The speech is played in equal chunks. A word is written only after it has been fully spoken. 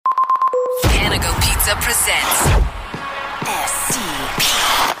Go Pizza presents SCP.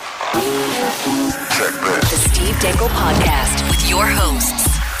 The Steve Dangle Podcast with your hosts,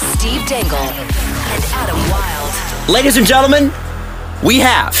 Steve Dangle and Adam Wilde. Ladies and gentlemen, we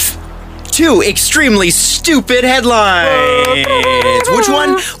have two extremely stupid headlines. Which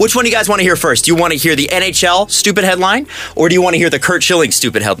one do you guys want to hear first? Do you want to hear the NHL stupid headline, or do you want to hear the Curt Schilling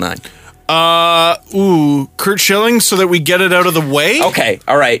stupid headline? Curt Schilling, so that we get it out of the way? Okay,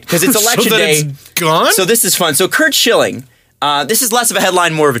 all right, because it's election so that day. It's gone? So this is fun. So Curt Schilling, this is less of a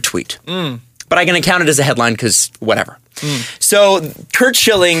headline, more of a tweet. But I'm going to count it as a headline because whatever. So Curt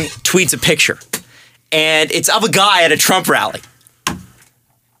Schilling tweets a picture, and it's of a guy at a Trump rally.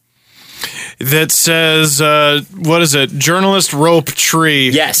 That says, what is it? Journalist rope tree.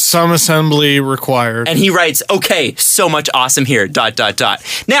 Yes. Some assembly required. And he writes, okay, so much awesome here, ...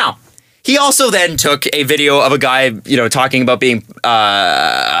 Now, he also then took a video of a guy, talking about being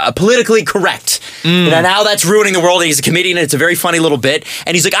politically correct. And now that's ruining the world. And he's a comedian, and it's a very funny little bit.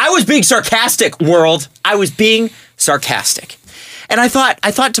 And he's like, I was being sarcastic, world. I was being sarcastic. And I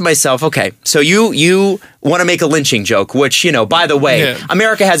thought to myself, okay, so you want to make a lynching joke, which, by the way,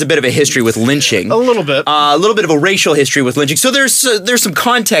 America has a bit of a history with lynching. A little bit. A little bit of a racial history with lynching. So there's some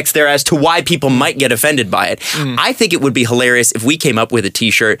context there as to why people might get offended by it. I think it would be hilarious if we came up with a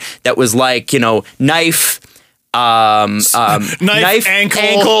T-shirt that was like, knife, ankle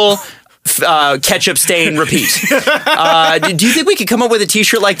ketchup stain, repeat. Do you think we could come up with a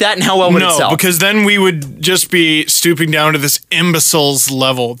T-shirt like that, and how well would it sell? No, because then we would just be stooping down to this imbecile's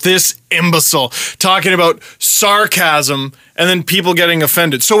level. This imbecile talking about sarcasm and then people getting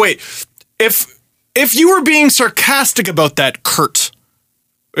offended. So wait, if you were being sarcastic about that, Curt.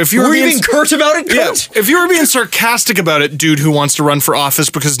 If you were being curt about it, Curt? Yeah, if you were being sarcastic about it, dude who wants to run for office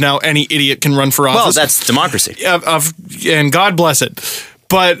because now any idiot can run for office. Well, that's democracy. And God bless it.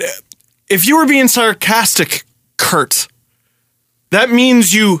 But if you were being sarcastic, Curt, that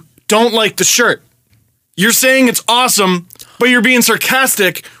means you don't like the shirt. You're saying it's awesome, but you're being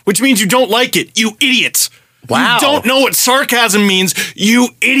sarcastic, which means you don't like it, you idiot. Wow. You don't know what sarcasm means, you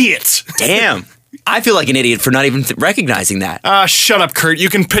idiot. Damn. I feel like an idiot for not even recognizing that. Shut up, Curt. You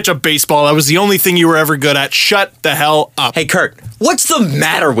can pitch a baseball. That was the only thing you were ever good at. Shut the hell up. Hey, Curt, what's the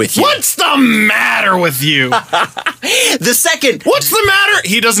matter with you? What's the matter with you? The second. What's the matter?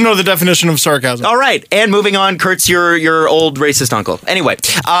 He doesn't know the definition of sarcasm. All right. And moving on, Kurt's your old racist uncle. Anyway,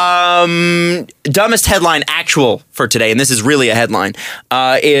 dumbest headline actual for today, and this is really a headline,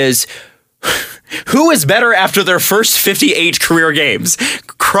 is... Who is better after their first 58 career games,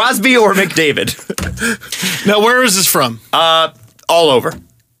 Crosby or McDavid? Now, where is this from? All over.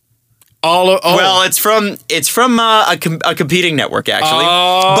 Well, it's from a competing network, actually.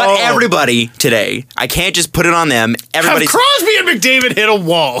 Oh. But everybody today, I can't just put it on them. Everybody's Have Crosby and McDavid hit a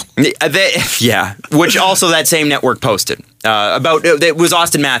wall. Yeah, which also that same network posted about. It was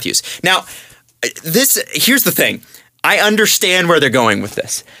Austin Matthews. Now, here's the thing. I understand where they're going with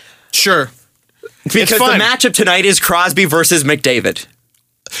this. Sure. Because the matchup tonight is Crosby versus McDavid.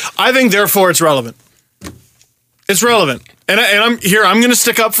 I think, therefore, it's relevant. It's relevant. And I'm going to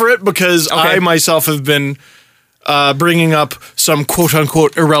stick up for it because I myself have been bringing up some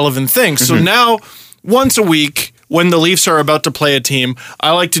quote-unquote irrelevant things. So now, once a week, when the Leafs are about to play a team,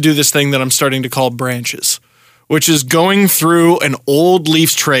 I like to do this thing that I'm starting to call branches, which is going through an old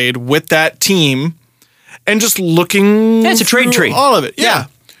Leafs trade with that team and just looking it's a trade tree. All of it. Yeah.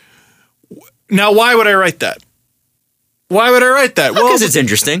 Now, why would I write that? Well, because it's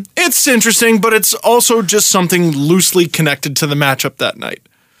interesting. It's interesting, but it's also just something loosely connected to the matchup that night.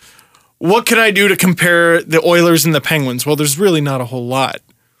 What can I do to compare the Oilers and the Penguins? Well, there's really not a whole lot.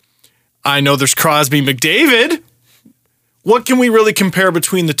 I know there's Crosby, McDavid. What can we really compare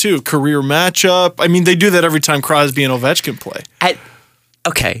between the two? Career matchup? I mean, they do that every time Crosby and Ovechkin play.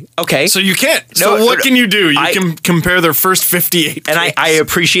 Okay. So you can't. So what can you do? You can compare their first 58 and games. I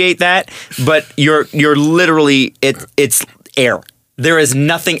appreciate that, but you're literally it's air. There is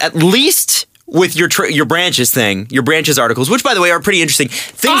nothing, at least with your branches thing, your branches articles, which by the way are pretty interesting.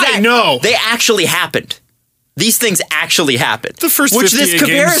 I know. They actually happened. These things actually happened. The first 58 games. Which this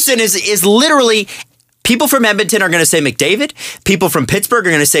comparison is literally. People from Edmonton are going to say McDavid. People from Pittsburgh are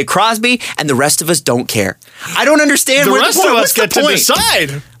going to say Crosby, and the rest of us don't care. I don't understand. The rest of us get to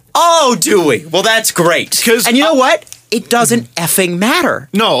decide. Oh, do we? Well, that's great. And you know what? It doesn't effing matter.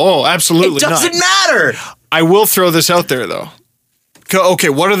 No, absolutely not. It doesn't matter. I will throw this out there, though. Okay,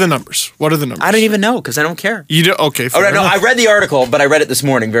 what are the numbers? I don't even know because I don't care. You do? Okay, fair enough. No, I read the article, but I read it this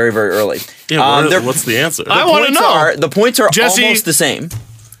morning very, very early. Yeah, what's the answer? I want to know. The points are Jesse, almost the same.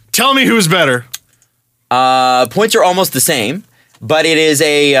 Tell me who's better. Points are almost the same. but it is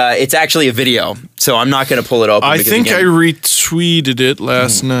it's actually a video, so I'm not going to pull it open. I think I retweeted it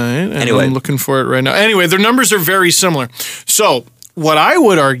last night, and Anyway. I'm looking for it right now. Anyway, their numbers are very similar. So what I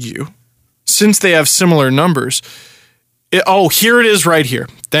would argue, since they have similar numbers, here it is right here.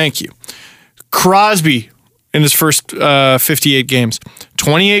 Thank you. Crosby, in his first 58 games,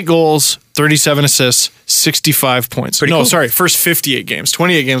 28 goals, 37 assists, 65 points. First 58 games.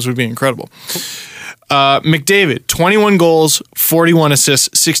 28 games would be incredible. McDavid, 21 goals, 41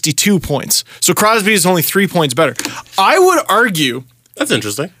 assists, 62 points. So Crosby is only 3 points better. I would argue That's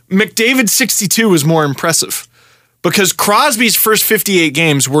interesting. McDavid's 62 was more impressive because Crosby's first 58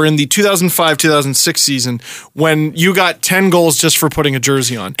 games were in the 2005-2006 season when you got 10 goals just for putting a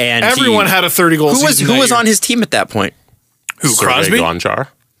jersey on. And everyone had a 30-goal season. Who was on his team at that point? Who, Crosby? Gonchar.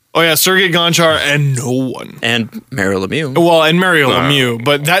 Oh, yeah, Sergei Gonchar and no one. And Mario Lemieux. Well, and Mario Lemieux,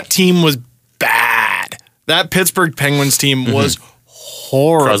 but that team was bad. That Pittsburgh Penguins team was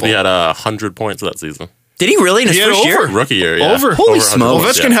horrible. Crosby had 100 points that season. Did he really in his first year? Rookie year, yeah. Holy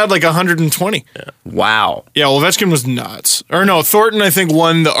smokes. Ovechkin had like 120. Yeah. Wow. Yeah, Ovechkin was nuts. Or no, Thornton, I think,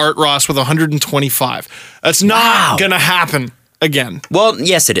 won the Art Ross with 125. That's not going to happen again. Well,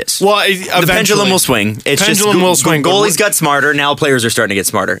 yes, it is. Well, the pendulum will swing. Will swing. Goalies got smarter. Now players are starting to get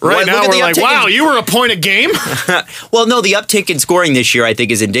smarter. Right now we're like, wow, you were a point a game? Well, no, the uptick in scoring this year, I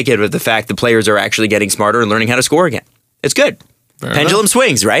think, is indicative of the fact that players are actually getting smarter and learning how to score again. It's good. Fair Pendulum enough.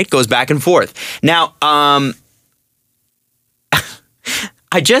 swings, right? Goes back and forth. Now, I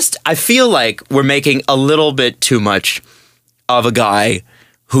feel like we're making a little bit too much of a guy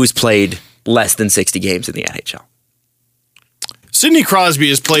who's played less than 60 games in the NHL. Sidney Crosby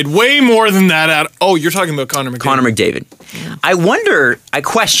has played way more than that. You're talking about Connor McDavid. Connor McDavid. I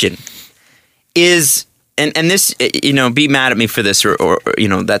question, and this, be mad at me for this or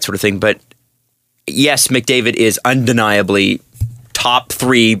that sort of thing, but yes, McDavid is undeniably top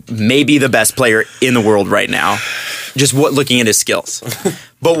 3, maybe the best player in the world right now, just looking at his skills.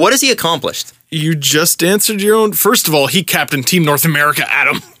 But what has he accomplished? You just answered your own. First of all, he captained Team North America,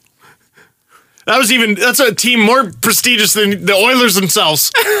 Adam. That's a team more prestigious than the Oilers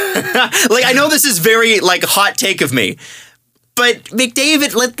themselves. I know this is very hot take of me, but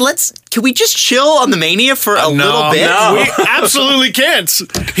McDavid, can we just chill on the mania for a little bit? No, we absolutely can't.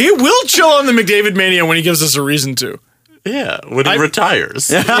 He will chill on the McDavid mania when he gives us a reason to. Yeah, when he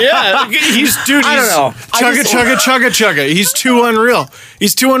retires. Yeah, I don't know. Chugga. He's too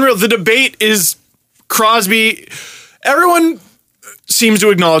unreal. The debate is Crosby. Everyone seems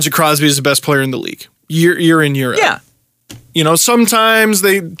to acknowledge that Crosby is the best player in the league. Year in, year out. Yeah. Sometimes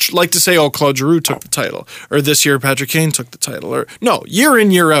they like to say, Claude Giroux took the title. Or this year, Patrick Kane took the title. Or no, year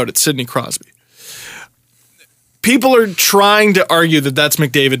in, year out, it's Sidney Crosby. People are trying to argue that that's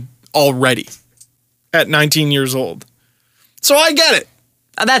McDavid already at 19 years old. So I get it.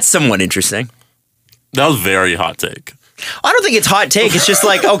 That's somewhat interesting. That was very hot take. I don't think it's hot take. It's just is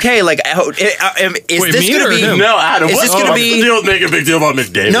this going to be? No, Adam. Is this going to be? You don't make a big deal about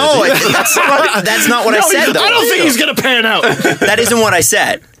McDavid. No, that's not what I said. Though I don't think he's going to pan out. That isn't what I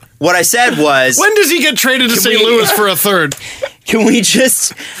said. What I said was, when does he get traded to St. Louis for a third? Can we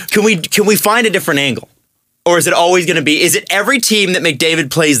find a different angle? Or is it always going to be? Is it every team that McDavid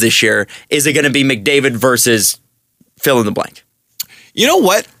plays this year? Is it going to be McDavid versus fill in the blank? You know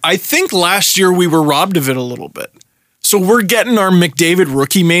what? I think last year we were robbed of it a little bit. So we're getting our McDavid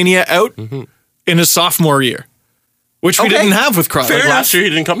rookie mania out in his sophomore year, which we didn't have with Crosby. Last year he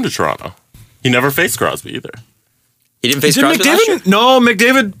didn't come to Toronto. He never faced Crosby either. He didn't face Crosby last year? No,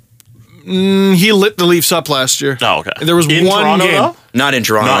 McDavid. He lit the Leafs up last year. Oh, okay. There was in one Toronto, game. Though? Not in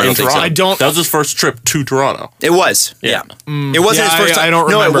Toronto. Not in Toronto. I don't. That was his first trip to Toronto. It was. Yeah. It wasn't his first time. I don't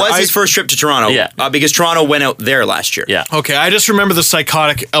remember. No, it was his first trip to Toronto. Yeah. Because Toronto went out there last year. Yeah. Okay, I just remember the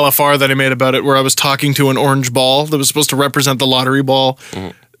psychotic LFR that I made about it where I was talking to an orange ball that was supposed to represent the lottery ball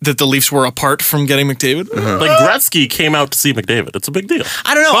that the Leafs were apart from getting McDavid. Like Gretzky came out to see McDavid. It's a big deal.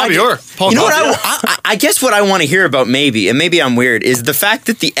 I don't know. Bobby Orr. You know what? I guess what I want to hear about maybe, and maybe I'm weird, is the fact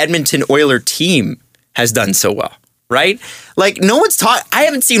that the Edmonton Oiler team has done so well, right? No one's I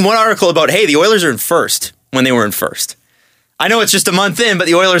haven't seen one article about, hey, the Oilers are in first when they were in first. I know it's just a month in, but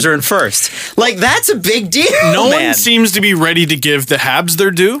the Oilers are in first. That's a big deal. No one seems to be ready to give the Habs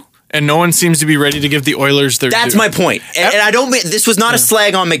their due, and no one seems to be ready to give the Oilers their due. That's my point. And I don't. This was not a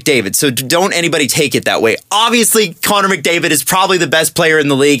slag on McDavid, so don't anybody take it that way. Obviously, Connor McDavid is probably the best player in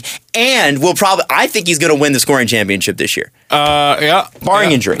the league, And I think he's going to win the scoring championship this year. Yeah.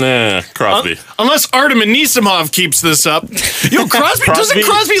 Barring injury. Crosby. Unless Artem Anisimov keeps this up. Crosby doesn't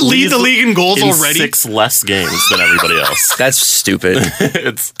Crosby lead the league in goals already? 6 less games than everybody else. That's stupid.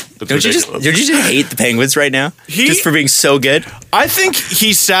 It's Don't you just hate the Penguins right now? Just for being so good? I think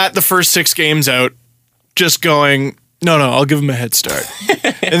he sat the first 6 games out just going, no, I'll give him a head start.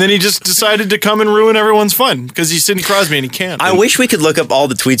 And then he just decided to come and ruin everyone's fun because he's Sidney Crosby and he can't. I wish we could look up all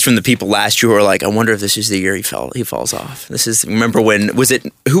the tweets from the people last year who were like, I wonder if this is the year he falls off. Remember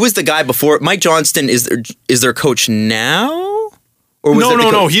who was the guy before? Mike Johnston is their coach now? Or was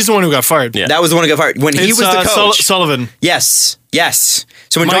No, he's the one who got fired. Yeah. That was the one who got fired. When he was the coach. Sullivan. Yes.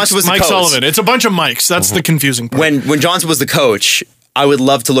 So when Johnson was the coach. Mike Sullivan. It's a bunch of Mikes. That's the confusing part. When Johnson was the coach, I would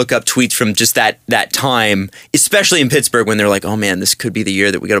love to look up tweets from just that time, especially in Pittsburgh, when they're like, "Oh man, this could be the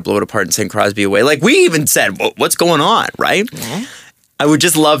year that we got to blow it apart and send Crosby away." Like we even said, "What's going on?" Right? Mm-hmm. I would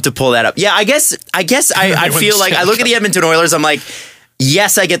just love to pull that up. Yeah, I guess I feel like I look at the Edmonton Oilers. I'm like,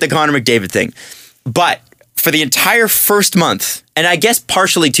 yes, I get the Connor McDavid thing, but for the entire first month, and I guess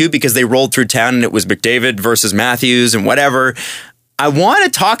partially too because they rolled through town and it was McDavid versus Matthews and whatever. I want to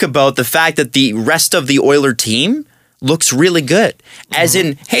talk about the fact that the rest of the Oiler team looks really good. As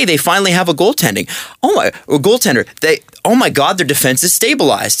in, hey, they finally have a goaltender. Oh my God, their defense is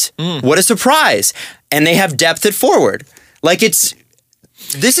stabilized. What a surprise. And they have depth at forward.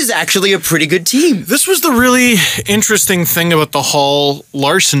 This is actually a pretty good team. This was the really interesting thing about the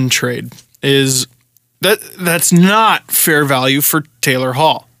Hall-Larson trade is that's not fair value for Taylor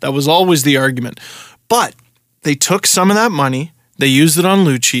Hall. That was always the argument. But they took some of that money, they used it on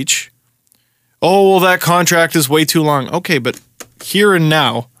Lucic. Oh, well, that contract is way too long. Okay, but here and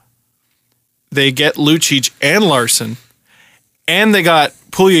now, they get Lucic and Larson, and they got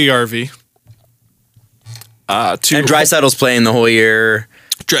Puljujarvi. And Draisaitl's playing the whole year.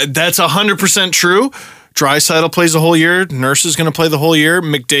 That's 100% true. Draisaitl plays the whole year. Nurse is going to play the whole year.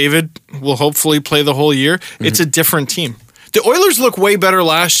 McDavid will hopefully play the whole year. Mm-hmm. It's a different team. The Oilers look way better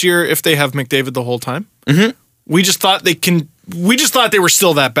last year if they have McDavid the whole time. Mm-hmm. We just thought they were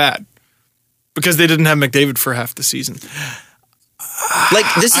still that bad. Because they didn't have McDavid for half the season.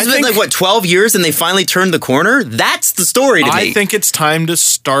 This has been 12 years and they finally turned the corner? That's the story to me. I think it's time to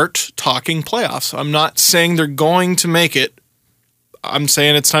start talking playoffs. I'm not saying they're going to make it. I'm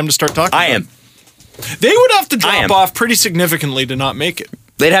saying it's time to start talking I am. They would have to drop off pretty significantly to not make it.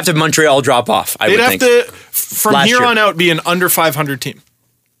 They'd have to Montreal drop off, I would think. They'd have to, from here on out, be an under 500 team.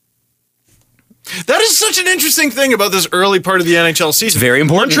 That is such an interesting thing about this early part of the NHL season. It's very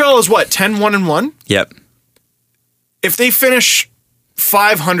important. Montreal is what, 10-1-1? Yep. If they finish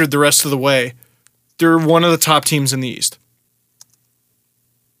 500 the rest of the way, they're one of the top teams in the East.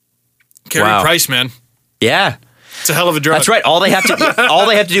 Carey Price, man. Yeah. It's a hell of a drug. That's right. All they have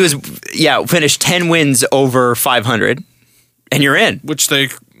to do is finish 10 wins over 500 and you're in. Which they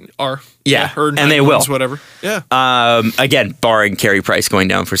are. Yeah, or and they will. Whatever. Yeah. Again, barring Carey Price going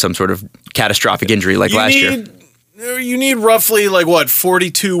down for some sort of catastrophic injury like last year. You need roughly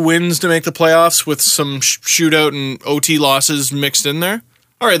 42 wins to make the playoffs with some shootout and OT losses mixed in there.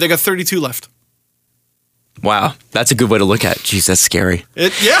 All right, they got 32 left. Wow, that's a good way to look at it. Jeez, that's scary.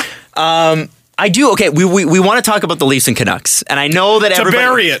 Yeah. I do. Okay, we want to talk about the Leafs and Canucks, and I know that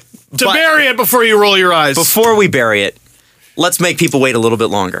bury it before you roll your eyes. Before we bury it. Let's make people wait a little bit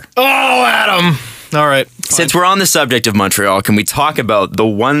longer. Oh, Adam. All right. Fine. Since we're on the subject of Montreal, can we talk about the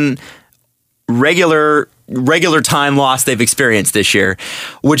one regular time loss they've experienced this year,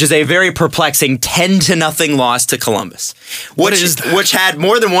 which is a very perplexing 10-0 loss to Columbus, which had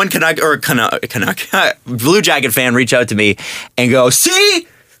more than one Canuck Blue Jacket fan reach out to me and go, "See,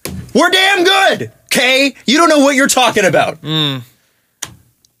 we're damn good. Okay, you don't know what you're talking about."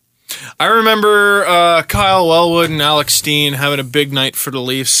 I remember Kyle Wellwood and Alex Steen having a big night for the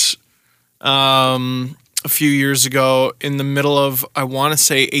Leafs a few years ago in the middle of, I want to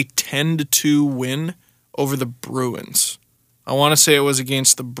say, a 10-2 win over the Bruins. I want to say it was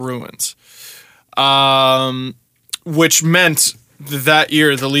against the Bruins, which meant that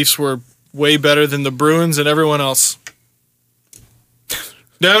year the Leafs were way better than the Bruins and everyone else.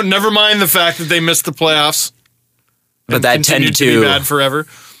 No, never mind the fact that they missed the playoffs. But that 10-2 to be bad forever.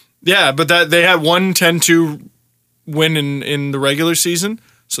 Yeah, but that they had one 10-2 win in the regular season.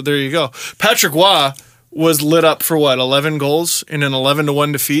 So there you go. Patrick Roy was lit up for 11 goals in an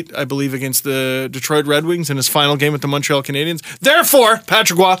 11-1 defeat, I believe, against the Detroit Red Wings in his final game with the Montreal Canadiens. Therefore,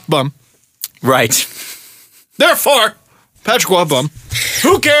 Patrick Roy, bum. Right. Therefore, Patrick Roy, bum.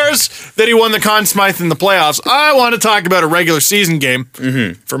 Who cares that he won the Conn Smythe in the playoffs? I want to talk about a regular season game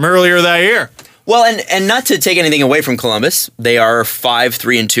from earlier that year. Well, and not to take anything away from Columbus, they are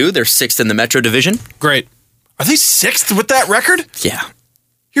 5-3-2. They're 6th in the Metro Division. Great. Are they 6th with that record? Yeah.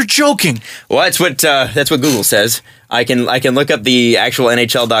 You're joking. Well, that's what Google says. I can look up the actual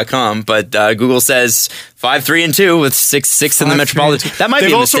NHL.com, but Google says 5-3-2 with 6th in the Metropolitan. That might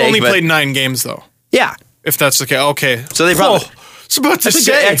be a mistake. They've also only played 9 games, though. Yeah. If that's the case. Okay. So they probably... I was about to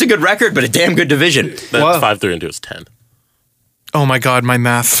say. That's a good record, but a damn good division. That 5-3-2 is 10. Oh my God, my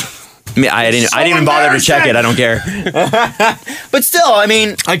math. I didn't even bother to check it. I don't care. But still, I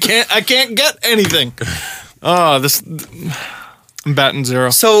mean... I can't get anything. Oh, I'm batting 0.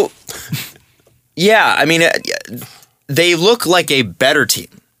 So, yeah, I mean, they look like a better team,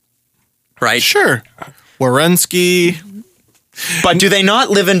 right? Sure. Werenski. But do they not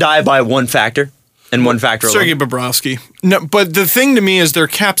live and die by one factor? And one factor alone? Sergei Bobrovsky. No, but the thing to me is their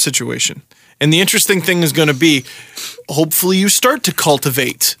cap situation. And the interesting thing is going to be, hopefully you start to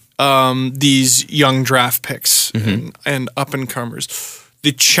cultivate these young draft picks and up-and-comers.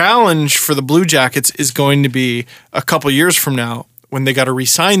 The challenge for the Blue Jackets is going to be a couple years from now when they got to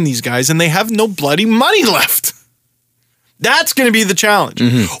re-sign these guys and they have no bloody money left. That's going to be the challenge.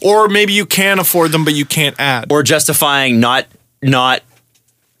 Or maybe you can afford them, but you can't add. Or justifying not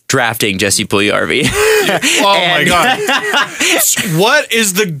drafting Jesse Puljujarvi. My God. What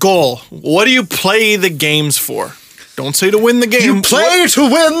is the goal? What do you play the games for? Don't say to win the game. You play to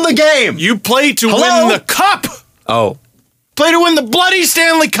win the game. You play to win the cup. Oh. Play to win the bloody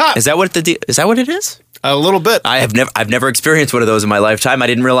Stanley Cup. Is that what it is? A little bit. I've never experienced one of those in my lifetime. I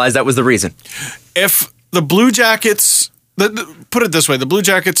didn't realize that was the reason. If the Blue Jackets, put it this way, the Blue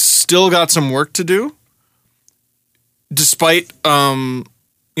Jackets still got some work to do, despite some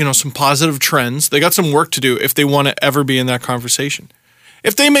positive trends. They got some work to do if they want to ever be in that conversation.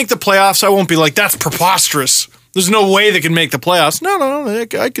 If they make the playoffs, I won't be like, that's preposterous. There's no way they can make the playoffs. No,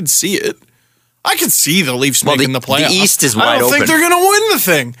 I could see it. I could see the Leafs making the playoffs. The East is wide open. I don't think they're going to win the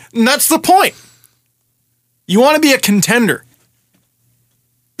thing. And that's the point. You want to be a contender.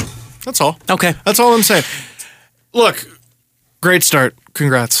 That's all. Okay. That's all I'm saying. Look, great start.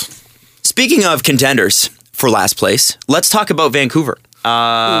 Congrats. Speaking of contenders for last place, let's talk about Vancouver.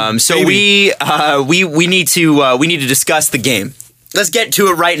 So we need to discuss the game. Let's get to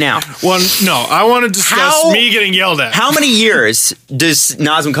it right now. Well, no, I want to discuss me getting yelled at. How many years does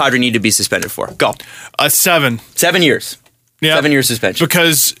Nazem Kadri need to be suspended for? Go. 7. 7 years. Yeah. 7 years suspension.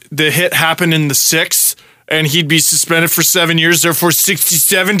 Because the hit happened in the 6th, and he'd be suspended for 7 years, therefore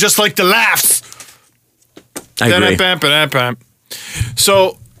 67, just like the laughs. I agree.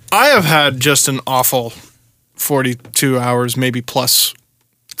 So I have had just an awful 42 hours, maybe plus.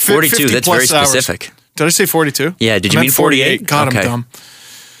 42, that's very specific. Hours. Did I say 42? Yeah, did you mean 48? God, okay. I'm dumb.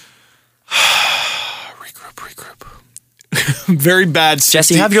 Regroup. Very bad.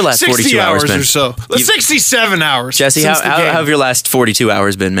 Jesse, how have your last 42 hours been? Or so. 67 hours. Jesse, how have your last 42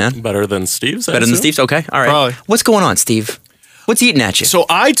 hours been, man? Better than Steve's. Better than Steve's? Okay, all right. Probably. What's going on, Steve? What's eating at you? So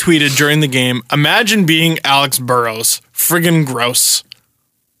I tweeted during the game, imagine being Alex Burrows. Friggin' gross.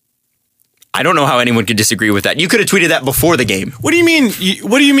 I don't know how anyone could disagree with that. You could have tweeted that before the game. What do you mean?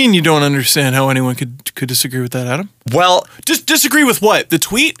 What do you mean you don't understand how anyone could disagree with that, Adam? Well, just disagree with what? The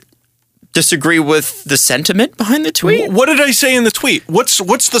tweet? Disagree with the sentiment behind the tweet? What did I say in the tweet? What's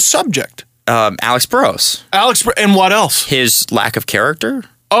the subject? Alex Burrows. And what else? His lack of character.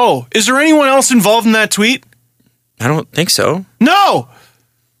 Oh, is there anyone else involved in that tweet? I don't think so. No.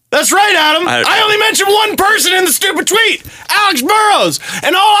 That's right, Adam. I only mentioned one person in the stupid tweet, Alex Burrows.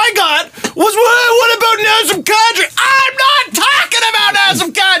 And all I got was, what about Nazem Kadri? I'm not talking about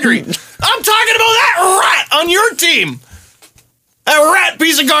Nazem Kadri. I'm talking about that rat on your team. That rat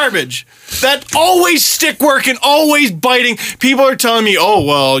piece of garbage. That always stick working, always biting. People are telling me, oh,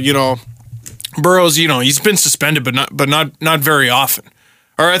 well, Burrows, he's been suspended, but not very often.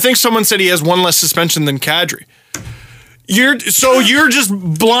 Or I think someone said he has one less suspension than Kadri. You're just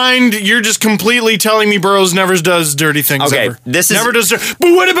blind. You're just completely telling me Burrows never does dirty things ever. Never does.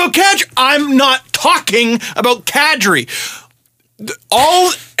 But what about Kadri? I'm not talking about Kadri.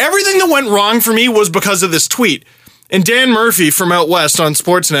 Everything that went wrong for me was because of this tweet. And Dan Murphy from out west on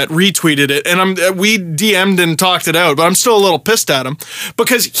Sportsnet retweeted it, and we DM'd and talked it out. But I'm still a little pissed at him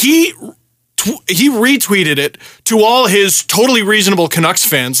because he retweeted it to all his totally reasonable Canucks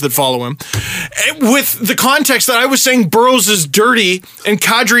fans that follow him with the context that I was saying Burrows is dirty and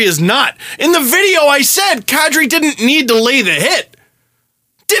Kadri is not. In the video, I said Kadri didn't need to lay the hit.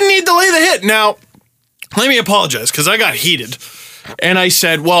 Now, let me apologize because I got heated. And I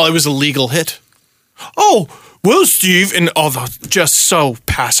said, well, it was a legal hit. Oh, well, Steve, and just so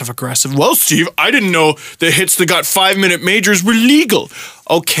passive-aggressive. Well, Steve, I didn't know the hits that got 5-minute majors were legal.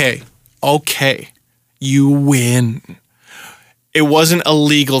 Okay. Okay, you win. It wasn't a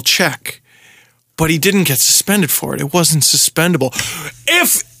legal check, but he didn't get suspended for it. It wasn't suspendable.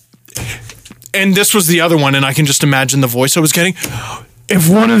 And this was the other one, and I can just imagine the voice I was getting. If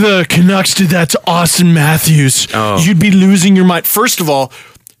one of the Canucks did that to Austin Matthews, you'd be losing your mind. First of all,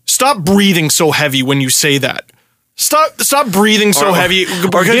 stop breathing so heavy when you say that. Stop breathing so heavy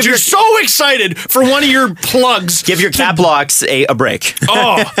because you're so excited for one of your plugs. Give your cap locks a break.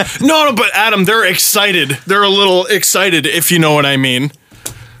 No, but Adam, they're excited. They're a little excited, if you know what I mean.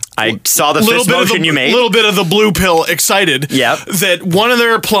 I saw the fist motion you made. A little bit of the blue pill excited. Yep. That one of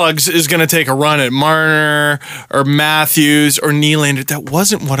their plugs is going to take a run at Marner or Matthews or Nylander. That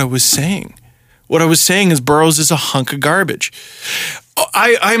wasn't what I was saying. What I was saying is Burrows is a hunk of garbage.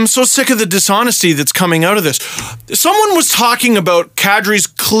 I'm so sick of the dishonesty that's coming out of this. Someone was talking about Kadri's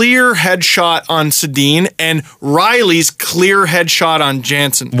clear headshot on Sedin and Riley's clear headshot on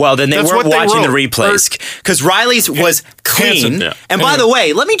Jansen. Well, then they weren't watching the replays because Riley's was clean. Yeah. And by the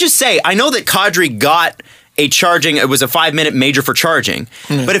way, let me just say, I know that Kadri got it was a 5-minute major for charging.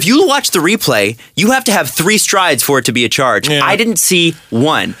 But if you watch the replay, you have to have 3 strides for it to be a charge. Yeah. I didn't see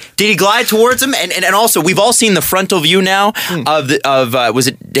one. Did he glide towards him? And also, we've all seen the frontal view now of was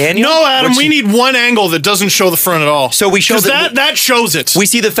it Daniel? No, Adam, we need one angle that doesn't show the front at all. So we show that shows it. We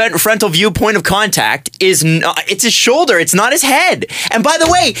see the frontal view point of contact it's his shoulder. It's not his head. And by the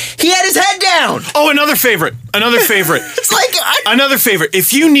way, he had his head down. Oh, another favorite. It's like another favorite.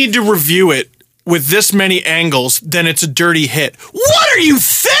 If you need to review it with this many angles, then it's a dirty hit. What are you,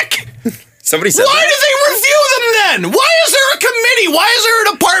 thick? Somebody said Why do they review them then? Why is there a committee? Why is there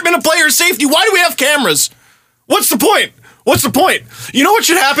a department of player safety? Why do we have cameras? What's the point? You know what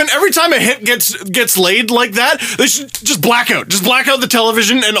should happen? Every time a hit gets laid like that, they should just black out. Just black out the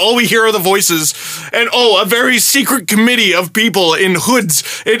television and all we hear are the voices. And a very secret committee of people in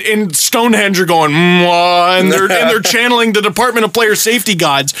hoods in Stonehenge are going, mwah, and they're channeling the Department of Player Safety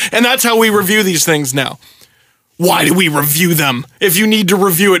gods. And that's how we review these things now. Why do we review them? If you need to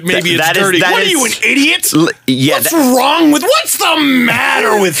review it, maybe it's dirty. What are you, an idiot? What's wrong with? What's the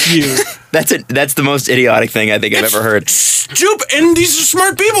matter with you? That's the most idiotic thing I think I've ever heard. Stupid, and these are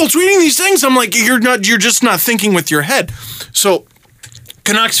smart people tweeting these things. I'm like, you're just not thinking with your head. So,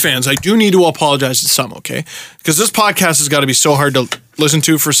 Canucks fans, I do need to apologize to some, okay? Because this podcast has got to be so hard to listen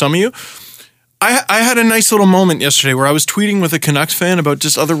to for some of you. I had a nice little moment yesterday where I was tweeting with a Canucks fan about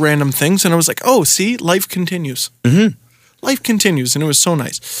just other random things, and I was like, oh, see, life continues. Mm-hmm. Life continues, and it was so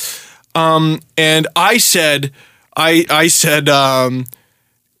nice. And I said,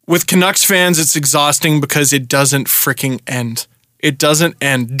 with Canucks fans, it's exhausting because it doesn't freaking end. It doesn't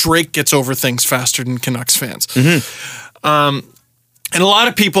end. Drake gets over things faster than Canucks fans. Mm-hmm. And a lot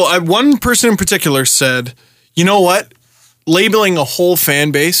of people, one person in particular said, you know what? Labeling a whole fan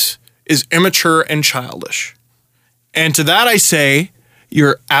base is immature and childish. And to that I say,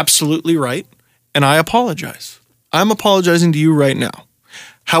 you're absolutely right, and I apologize. I'm apologizing to you right now.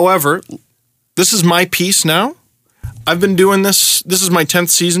 However, this is my piece now. I've been doing this. This is my 10th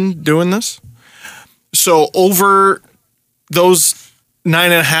season doing this. So over those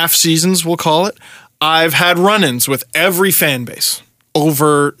 9.5 seasons, we'll call it, I've had run-ins with every fan base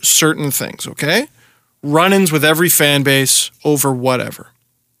over certain things, okay? Run-ins with every fan base over whatever.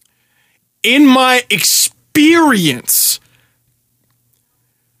 In my experience,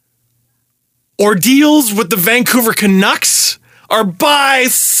 ordeals with the Vancouver Canucks are by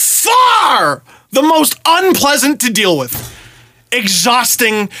far the most unpleasant to deal with.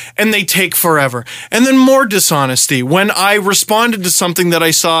 Exhausting, and they take forever. And then more dishonesty. When I responded to something that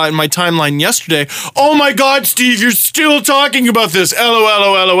I saw in my timeline yesterday, oh my God, Steve, you're still talking about this.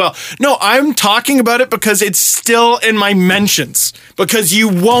 LOL. No, I'm talking about it because it's still in my mentions. Because you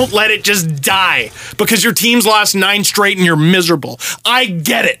won't let it just die. Because your team's lost 9 straight and you're miserable. I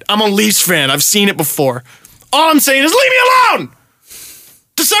get it. I'm a Leafs fan. I've seen it before. All I'm saying is leave me alone!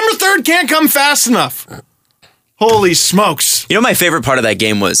 December 3rd can't come fast enough. Holy smokes. You know, my favorite part of that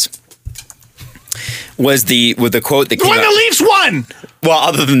game was the quote that came when out. The Leafs won! Well,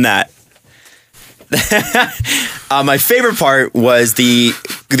 other than that. My favorite part was the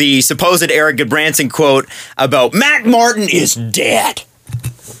supposed Eric Goodbranson quote about Mac Martin is dead.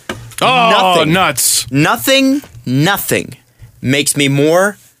 Oh, nuts. Nothing makes me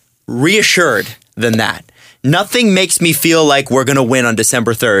more reassured than that. Nothing makes me feel like we're going to win on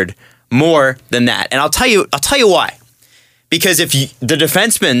December 3rd more than that. And I'll tell you why. Because if the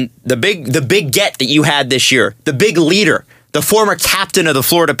defenseman, the big get that you had this year, the big leader, the former captain of the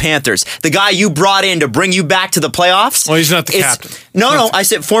Florida Panthers, the guy you brought in to bring you back to the playoffs. Well, he's not the captain. No, I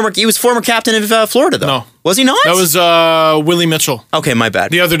said he was former captain of Florida, though. No. Was he not? That was Willie Mitchell, Okay, my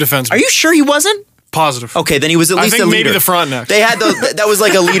bad. the other defenseman. Are you sure he wasn't? Positive? Okay, then he was at I least think a leader. maybe the Frontenacs. They had those. That was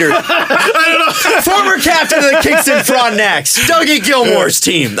like a leader. Former captain of the Kingston Frontenacs, Dougie Gilmore's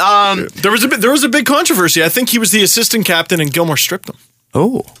team. There was a big controversy. I think he was the assistant captain, and Gilmore stripped him.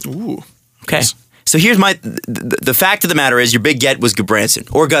 Oh, Ooh. okay. So here's the fact of the matter is your big get was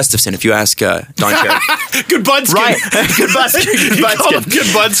Gudbranson or Gustafson if you ask Don Cherry. Good Budskin. Right. Gudbranson.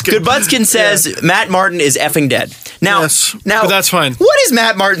 Gudbranson says Matt Martin is effing dead. Now, but that's fine. What is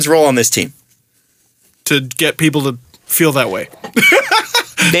Matt Martin's role on this team? To get people to feel that way.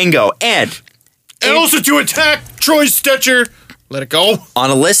 Bingo. And also to attack Troy Stetcher. Let it go. On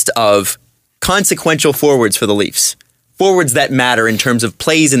a list of consequential forwards for the Leafs, forwards that matter in terms of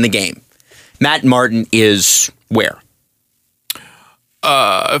plays in the game, Matt Martin is where?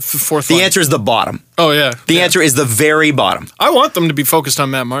 Fourth line. The answer is the bottom. Oh, yeah. The answer is the very bottom. I want them to be focused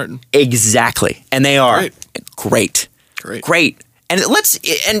on Matt Martin. Exactly. And they are. Great.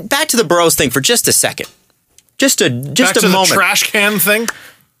 And back to the Burrows thing for just a second. Just a moment. The trash can thing.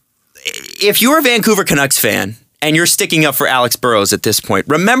 If you're a Vancouver Canucks fan and you're sticking up for Alex Burrows at this point,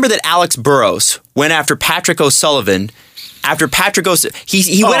 remember that Alex Burrows went after Patrick O'Sullivan. After Patrick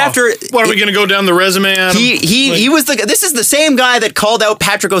he went after. What are we going to go down the resume on him? He was this is the same guy that called out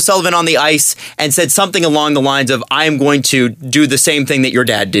Patrick O'Sullivan on the ice and said something along the lines of, "I am going to do the same thing that your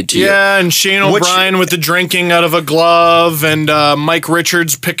dad did to you." Yeah, and Shane O'Brien with the drinking out of a glove, and Mike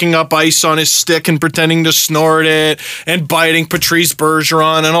Richards picking up ice on his stick and pretending to snort it, and biting Patrice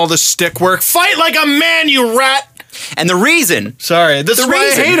Bergeron, and all the stick work. Fight like a man, you rat! And the reason, this is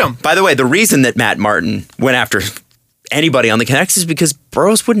why I hate him. By the way, the reason that Matt Martin went after anybody on the Canucks is because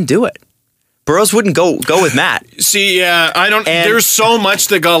Burrows wouldn't do it. Burrows wouldn't go with Matt. See, yeah, I don't. There's so much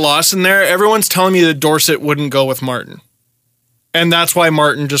that got lost in there. Everyone's telling me that Dorsett wouldn't go with Martin, and that's why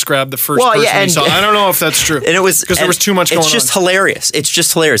Martin just grabbed the first person he saw. I don't know if that's true. And it was because there was too much going on. It's just hilarious. It's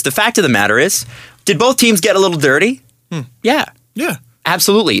just hilarious. The fact of the matter is, did both teams get a little dirty? Yeah,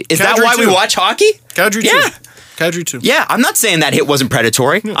 absolutely. Is that why we watch hockey? Kadri too. Kadri too. Yeah, I'm not saying that hit wasn't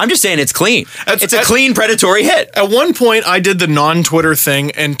predatory. I'm just saying it's clean. It's a clean predatory hit. At one point, I did the non-Twitter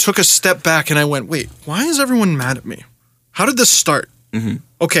thing and took a step back and I went, wait, why is everyone mad at me? How did this start?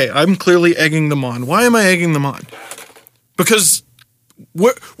 Okay, I'm clearly egging them on. Why am I egging them on? Because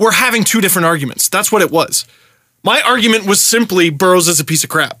we're having two different arguments. That's what it was. My argument was simply Burrows is a piece of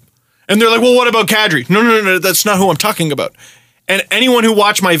crap. And they're like, well, what about Kadri? No, that's not who I'm talking about. And anyone who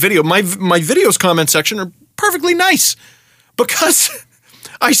watched my video, my video's comment section are perfectly nice because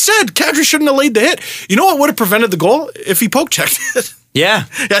I said Kadri shouldn't have laid the hit. You know what would have prevented the goal? If he poke checked it. Yeah.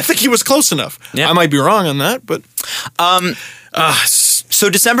 I think he was close enough. Yeah. I might be wrong on that, but so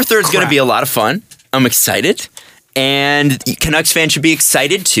December 3rd is going to be a lot of fun. I'm excited. And Canucks fans should be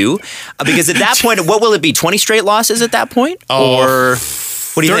excited too, because at that point, what will it be? 20 straight losses at that point? Or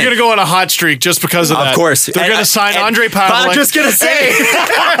what do you think? They're going to go on a hot streak just because of that. Of course. They're going to sign Andre Pavlik. I'm just going to say.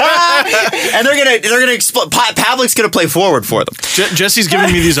 And they're going to explode. Pavlik's going to play forward for them. Jesse's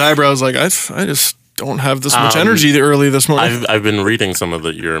giving me these eyebrows like, I just don't have this much energy early this morning. I've been reading some of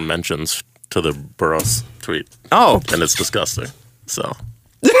your mentions to the Burrows tweet. Oh. And it's disgusting. So.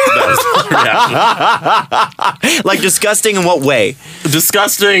 Like disgusting in what way?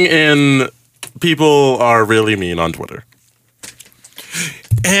 Disgusting in people are really mean on Twitter.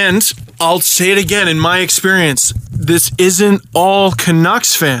 And I'll say it again, in my experience, this isn't all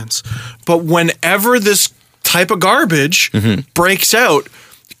Canucks fans, but whenever this type of garbage breaks out,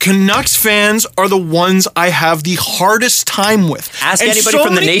 Canucks fans are the ones I have the hardest time with. Ask anybody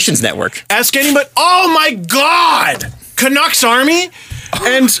from the Nations Network. Ask anybody. Oh my God! Canucks Army?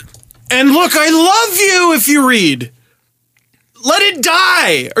 And look, I love you if you read. Let it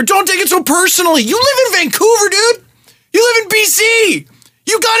die. Or don't take it so personally. You live in Vancouver, dude. You live in BC.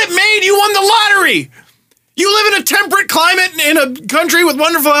 You got it made. You won the lottery. You live in a temperate climate in a country with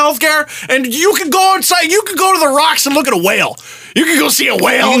wonderful healthcare, and you can go outside. You can go to the rocks and look at a whale. You can go see a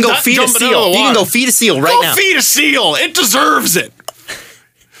whale. You can go feed a seal. You can go feed a seal right now. Go feed a seal. It deserves it.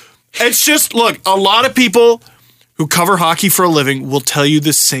 It's just, look, a lot of people who cover hockey for a living will tell you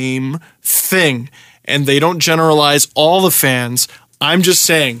the same thing, and they don't generalize all the fans. I'm just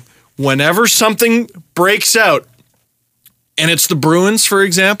saying, whenever something breaks out, and it's the Bruins, for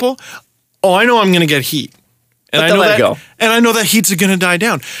example, I know I'm going to get heat. And I know that heat's going to die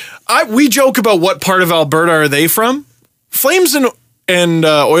down. We joke about what part of Alberta are they from. Flames and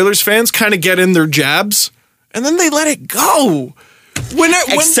Oilers fans kind of get in their jabs, and then they let it go.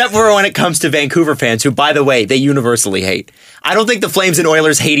 Except for when it comes to Vancouver fans, who, by the way, they universally hate. I don't think the Flames and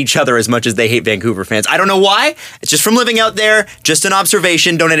Oilers hate each other as much as they hate Vancouver fans. I don't know why. It's just from living out there. Just an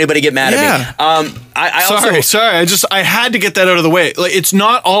observation. Don't anybody get mad at me. Sorry. I had to get that out of the way. Like, it's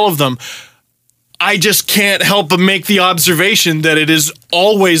not all of them. I just can't help but make the observation that it is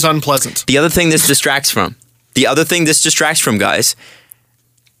always unpleasant. The other thing this distracts from, guys,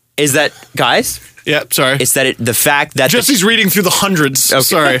 is that, guys... Yeah, sorry. It's that the fact that... Jesse's reading through the hundreds. Okay.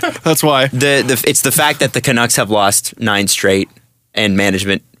 Sorry, that's why. It's the fact that the Canucks have lost 9 straight and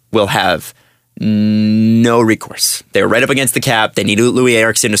management will have no recourse. They're right up against the cap. They need Louis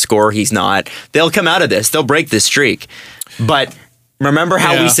Eriksson to score. He's not. They'll come out of this. They'll break this streak. But remember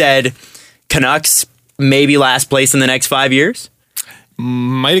how we said Canucks maybe last place in the next 5 years?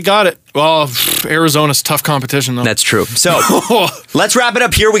 Might have got it. Well, Arizona's tough competition, though. That's true. So, let's wrap it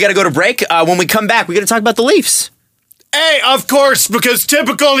up here. We got to go to break. When we come back, we got to talk about the Leafs. Hey, of course, because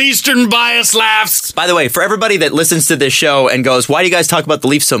typical Eastern bias laughs. By the way, for everybody that listens to this show and goes, why do you guys talk about the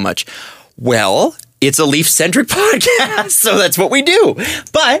Leafs so much? Well, it's a Leaf-centric podcast, so that's what we do.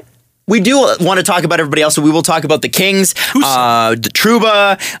 But... we do want to talk about everybody else, so we will talk about the Kings,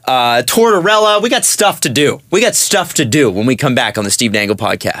 Trouba, Tortorella. We got stuff to do. When we come back on the Steve Dangle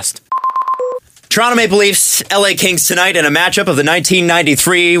podcast. Toronto Maple Leafs, LA Kings tonight in a matchup of the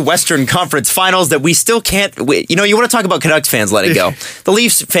 1993 Western Conference Finals that we still can't... you want to talk about Canucks fans letting go. The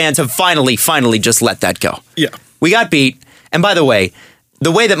Leafs fans have finally just let that go. Yeah. We got beat. And by the way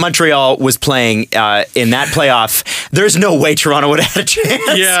that Montreal was playing in that playoff, there's no way Toronto would have had a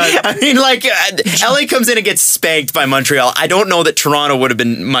chance. Yeah. I mean, LA comes in and gets spanked by Montreal. I don't know that Toronto would have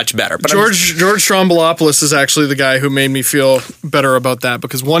been much better. But George Stroumboulopoulos is actually the guy who made me feel better about that,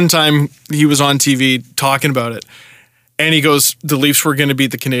 because one time he was on TV talking about it, and he goes, the Leafs were going to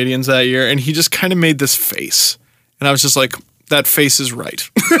beat the Canadiens that year, and he just kind of made this face. And I was just like... that face is right.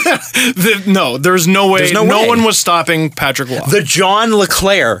 No, there's no way. No one was stopping Patrick Waugh. The John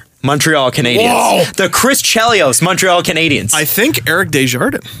LeClair Montreal Canadiens. Whoa. The Chris Chelios Montreal Canadiens. I think Eric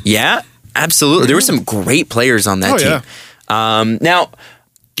Desjardins. Yeah, absolutely. There were some great players on that team. Yeah. Now,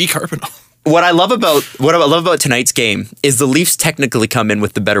 Guy Carpenter. What I love about tonight's game is the Leafs technically come in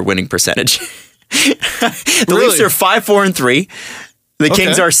with the better winning percentage. The Leafs are 5-4-3. The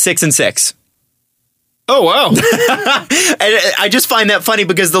Kings are 6-6. Oh, wow. And I just find that funny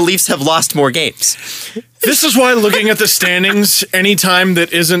because the Leafs have lost more games. This is why looking at the standings anytime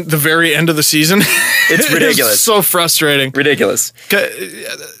that isn't the very end of the season, it's ridiculous. It's so frustrating. Ridiculous.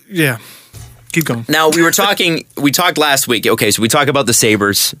 Yeah. Keep going. Now, we talked last week. Okay, so we talk about the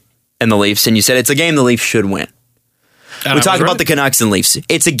Sabres and the Leafs, and you said it's a game the Leafs should win. And we talk about the Canucks and Leafs.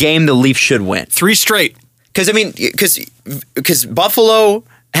 It's a game the Leafs should win. 3 straight. Because Buffalo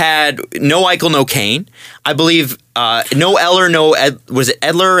had no Eichel, no Kane. I believe no Eller, was it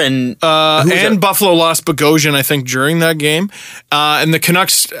Edler and Buffalo lost Bogosian, I think, during that game. And the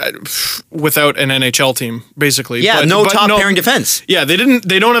Canucks without an NHL team, basically. Yeah, top pairing defense. Yeah, they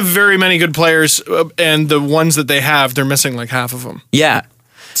don't have very many good players, and the ones that they have, they're missing like half of them. Yeah.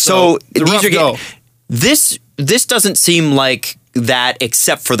 So these are this doesn't seem like that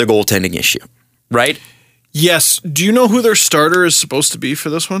except for the goaltending issue, right? Yes. Do you know who their starter is supposed to be for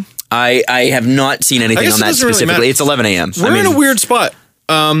this one? I have not seen anything on that specifically. Really, it's 11 a.m. We're in a weird spot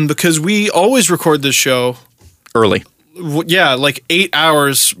because we always record this show early. Yeah, like 8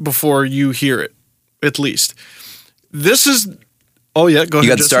 hours before you hear it, at least. This is... Oh, yeah, go ahead.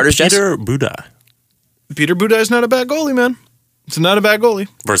 You got the starters, Jess? Peter Budaj is not a bad goalie, man. It's not a bad goalie.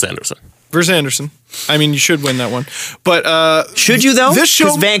 Versus Anderson. I mean, you should win that one. But should you, though? This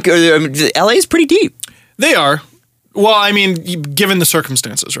show... LA is pretty deep. They are. Well, I mean, given the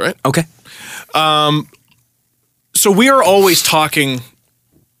circumstances, right? Okay. So we are always talking,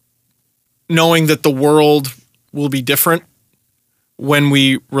 knowing that the world will be different when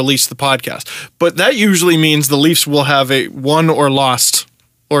we release the podcast. But that usually means the Leafs will have a won or lost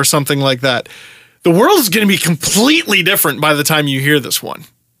or something like that. The world is going to be completely different by the time you hear this one.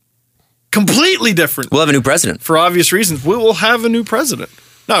 Completely different. We'll have a new president. For obvious reasons. We will have a new president.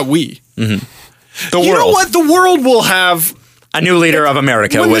 Not we. Mm-hmm. You know what? The world will have a new leader of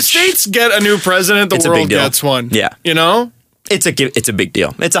America. When the states get a new president, the world gets one. Yeah. You know? It's a big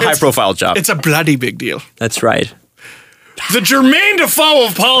deal. It's a high-profile job. It's a bloody big deal. That's right. The Jermaine Defoe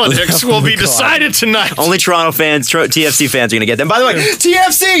of politics will be decided tonight. Only Toronto fans, TFC fans are going to get them. By the way,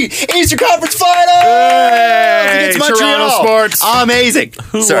 TFC, Eastern Conference Finals! Hey, against Montreal. Toronto sports. Amazing.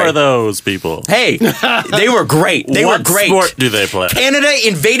 Who are those people? Hey, they were great. What sport do they play? Canada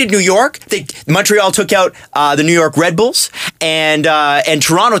invaded New York. Montreal took out the New York Red Bulls, and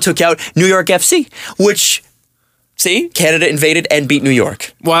Toronto took out New York FC, which... See? Canada invaded and beat New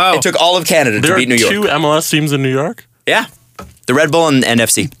York. Wow. It took all of Canada to beat New York. There are 2 MLS teams in New York? Yeah. The Red Bull and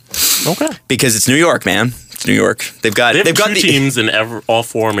FC. Okay. Because it's New York, man. It's New York. They've got 2 teams in all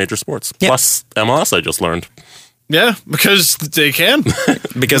 4 major sports. Yeah. Plus MLS, I just learned. Yeah, because they can.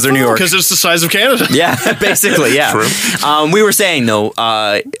 Because they're New York. Because it's the size of Canada. Yeah, basically, yeah. True. We were saying, though,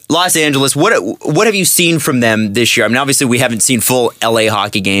 Los Angeles, what have you seen from them this year? I mean, obviously, we haven't seen full LA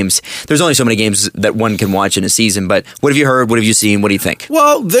hockey games. There's only so many games that one can watch in a season, but what have you heard? What have you seen? What do you think?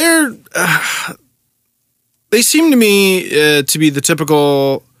 Well, they seem to me to be the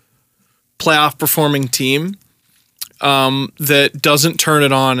typical playoff performing team that doesn't turn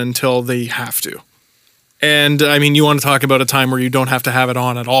it on until they have to. And, I mean, you want to talk about a time where you don't have to have it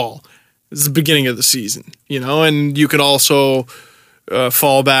on at all. It's the beginning of the season, and you could also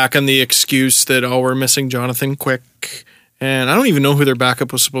fall back on the excuse that, we're missing Jonathan Quick. And I don't even know who their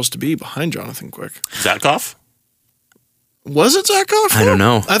backup was supposed to be behind Jonathan Quick. Zatkov? Was it Zatkov? I don't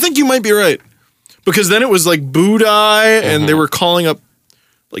know. I think you might be right. Because then it was like Budai, and they were calling up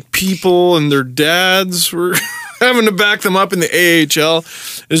like people, and their dads were having to back them up in the AHL.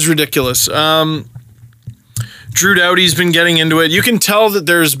 It's ridiculous. Drew Doughty's been getting into it. You can tell that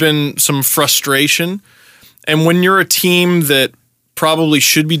there's been some frustration. And when you're a team that probably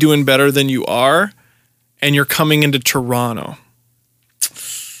should be doing better than you are, and you're coming into Toronto,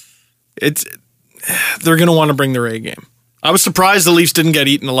 they're going to want to bring their A game. I was surprised the Leafs didn't get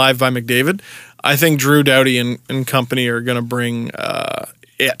eaten alive by McDavid. I think Drew Doughty and company are going to bring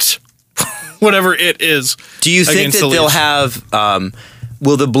it, whatever it is. Do you think that they'll have...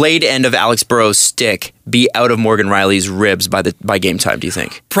 will the blade end of Alex Burrow's stick be out of Morgan Riley's ribs by game time, do you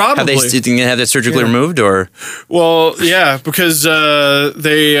think? Probably. Have they have that surgically removed? Or? Well, yeah, because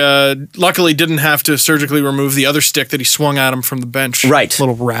they luckily didn't have to surgically remove the other stick that he swung at him from the bench. Right.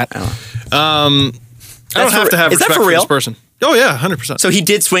 Little rat. I don't have to have Is that respect for for real? this person. Oh, yeah, 100%. So he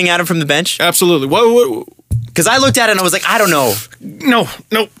did swing at him from the bench? Absolutely. What? Because I looked at it and I was like, I don't know. No.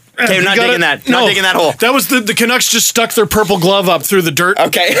 Okay, I'm not digging that. Not digging that hole. That was the Canucks just stuck their purple glove up through the dirt.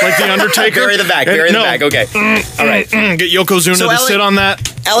 Okay. Like the Undertaker. Bury the back. Okay. All right. Get Yokozuna to sit on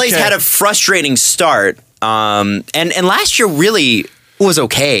that. LA's had a frustrating start. And last year really was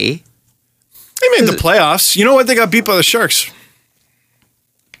okay. They made the playoffs. You know what? They got beat by the Sharks.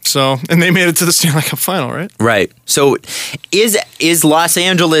 So, and they made it to the Stanley Cup final, right? Right. So is Los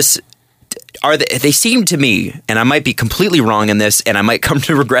Angeles... They seem to me, and I might be completely wrong in this, and I might come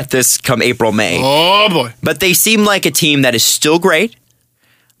to regret this come April, May. Oh, boy. But they seem like a team that is still great,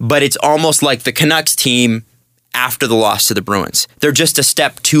 but it's almost like the Canucks team after the loss to the Bruins. They're just a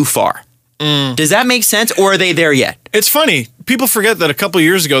step too far. Does that make sense, or are they there yet? It's funny. People forget that a couple of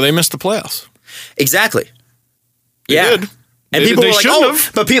years ago, they missed the playoffs. Exactly. They did. And people were like,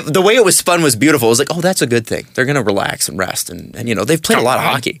 have. but the way it was spun was beautiful. It was like, oh, that's a good thing. They're going to relax and rest. And they've played a lot of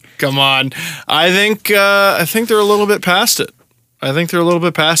hockey. Come on. I think they're a little bit past it.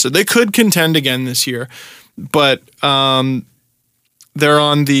 They could contend again this year. But they're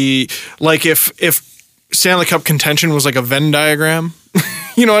on the, like if Stanley Cup contention was like a Venn diagram,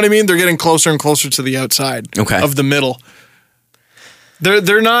 you know what I mean? They're getting closer and closer to the outside of the middle.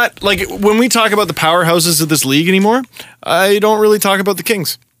 They're not, like, when we talk about the powerhouses of this league anymore, I don't really talk about the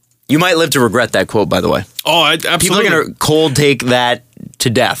Kings. You might live to regret that quote, by the way. Oh, absolutely. People are going to cold take that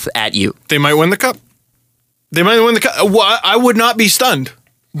to death at you. They might win the cup. Well, I would not be stunned.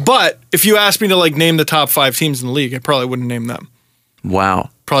 But if you asked me to, like, name the top 5 teams in the league, I probably wouldn't name them.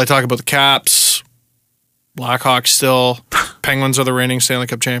 Wow. Probably talk about the Caps, Blackhawks still. Penguins are the reigning Stanley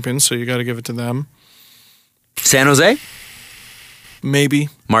Cup champions, so you got to give it to them. San Jose? Maybe.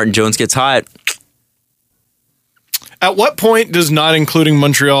 Martin Jones gets hot. At what point does not including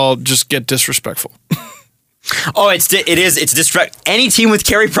Montreal just get disrespectful? Oh, it's disrespect. Any team with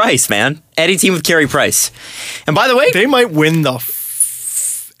Carey Price, man. Any team with Carey Price. And by the way, they might win the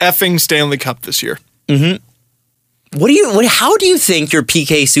effing Stanley Cup this year. Mm-hmm. How do you think your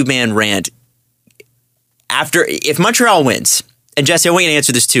PK Subban rant if Montreal wins? And Jesse, I want you to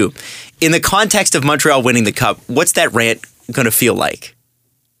answer this too. In the context of Montreal winning the cup, what's that rant going to feel like?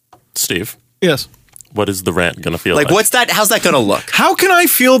 Steve. Yes. What is the rant going to feel like? What's that? How's that going to look? How can I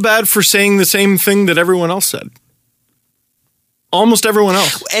feel bad for saying the same thing that everyone else said? Almost everyone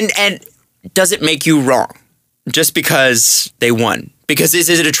else. And does it make you wrong just because they won? Because is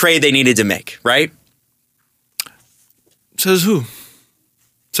it a trade they needed to make, right? Says who?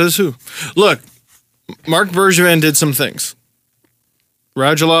 Look, Mark Bergevin did some things.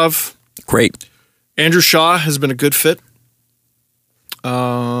 Radulov. Great. Andrew Shaw has been a good fit.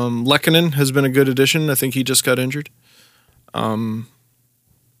 Lehkonen has been a good addition. I think he just got injured.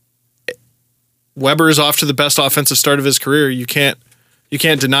 Weber is off to the best offensive start of his career. You can't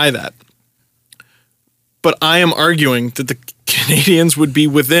deny that. But I am arguing that the Canadians would be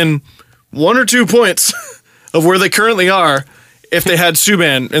within 1 or 2 points of where they currently are if they had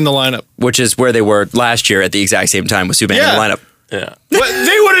Subban in the lineup. Which is where they were last year at the exact same time with Subban in the lineup. Yeah. But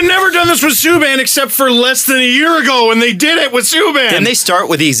they would have never done this with Subban except for less than a year ago when they did it with Subban. Didn't they start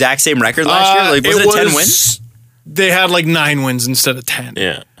with the exact same record last year? Like, was it 10 wins? They had like 9 wins instead of 10.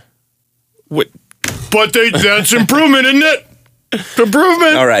 Yeah. But that's improvement, isn't it?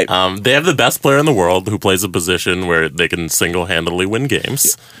 Improvement. All right. They have the best player in the world who plays a position where they can single-handedly win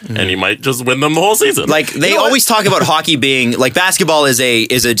games, and he might just win them the whole season. Like, they always talk about hockey being like basketball is a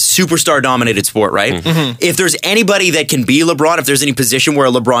superstar-dominated sport, right? Mm-hmm. If there's anybody that can be LeBron, if there's any position where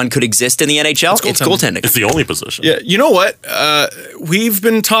LeBron could exist in the NHL, it's goaltending. It's the only position. Yeah. You know what? We've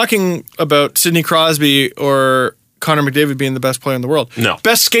been talking about Sidney Crosby or Connor McDavid being the best player in the world. No.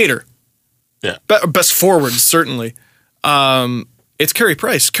 Best skater. Yeah. Best forward, certainly. It's Carey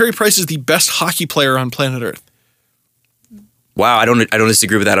Price. Carey Price is the best hockey player on planet Earth. Wow, I don't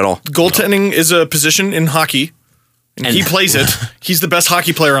disagree with that at all. Goaltending is a position in hockey, and he plays it. He's the best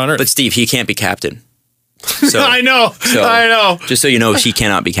hockey player on Earth. But Steve, he can't be captain. So, I know. Just so you know, he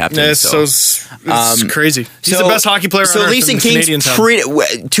cannot be captain. It's crazy. He's the best hockey player on Earth. So Leafs and Kings,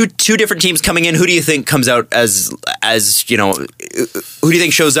 two different teams coming in. Who do you think comes out as you know? Who do you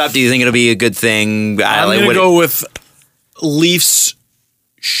think shows up? Do you think it'll be a good thing? I'm going to go with Leafs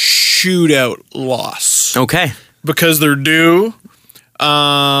shootout loss. Okay. Because they're due.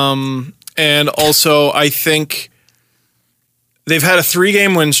 And also, I think they've had a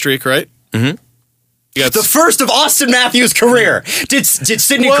 3-game win streak, right? Mm-hmm. The first of Austin Matthews' career. Did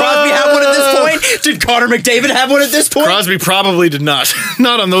Sidney Crosby have one at this point? Did Connor McDavid have one at this point? Crosby probably did not.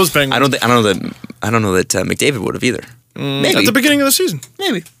 Not on those Penguins. I don't know that McDavid would have either. Maybe at the beginning of the season.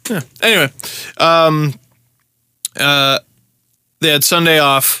 Maybe. Yeah. Anyway, they had Sunday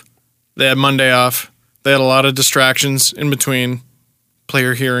off. They had Monday off. They had a lot of distractions in between,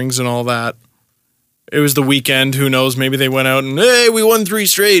 player hearings and all that. It was the weekend. Who knows? Maybe they went out and, hey, we won 3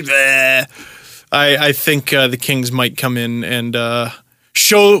 straight. I think the Kings might come in and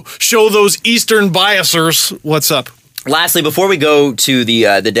show those Eastern biasers what's up. Lastly, before we go to the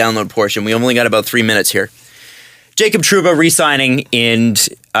download portion, we only got about 3 minutes here. Jacob Trouba re-signing in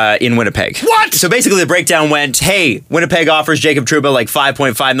Winnipeg. What? So basically the breakdown went, hey, Winnipeg offers Jacob Trouba like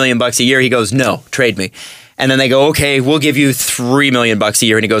 $5.5 million a year. He goes, no, trade me. And then they go, okay, we'll give you $3 million a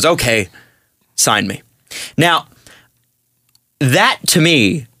year. And he goes, okay, sign me. Now, that to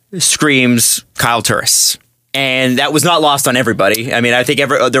me screams Kyle Turris. And that was not lost on everybody. I mean, I think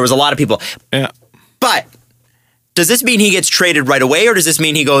there was a lot of people. Yeah. But does this mean he gets traded right away, or does this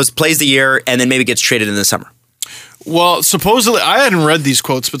mean he plays the year, and then maybe gets traded in the summer? Well, supposedly, I hadn't read these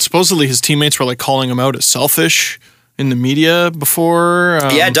quotes, but supposedly his teammates were like calling him out as selfish in the media before.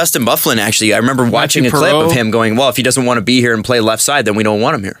 Yeah, Dustin Byfuglien, actually. I remember watching a clip of him going, well, if he doesn't want to be here and play left side, then we don't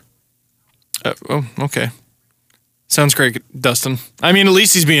want him here. Okay. Sounds great, Dustin. I mean, at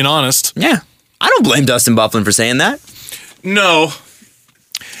least he's being honest. Yeah. I don't blame Dustin Byfuglien for saying that. No.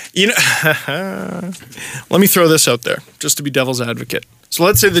 You know, let me throw this out there, just to be devil's advocate. So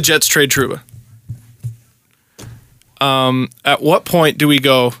let's say the Jets trade Trouba. At what point do we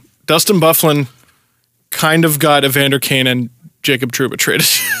go, Dustin Byfuglien kind of got Evander Kane and Jacob Trouba traded?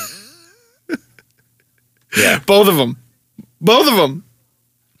 Yeah. Both of them.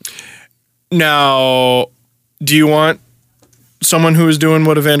 Now, do you want someone who is doing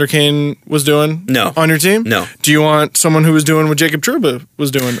what Evander Kane was doing on your team? No. Do you want someone who was doing what Jacob Trouba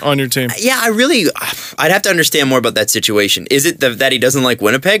was doing on your team? Yeah, I'd have to understand more about that situation. Is it that he doesn't like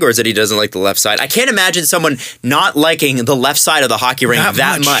Winnipeg, or is it he doesn't like the left side? I can't imagine someone not liking the left side of the hockey rink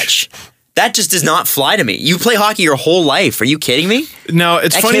that much. That just does not fly to me. You play hockey your whole life. Are you kidding me? No,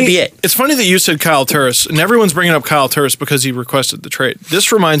 it's funny. Can't be it. It's funny that you said Kyle Turris, and everyone's bringing up Kyle Turris because he requested the trade.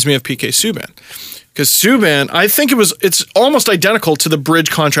 This reminds me of PK Subban. Because Subban, I think it's almost identical to the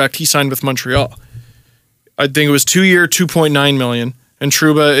bridge contract he signed with Montreal. I think it was 2-year, $2.9 million, and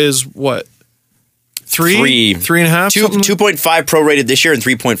Trouba is what? 3.5? 2.5 prorated this year and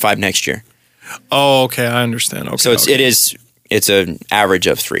 3.5 next year. Oh, okay, I understand. Okay, so it's an average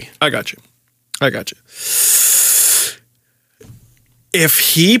of 3. I got you. If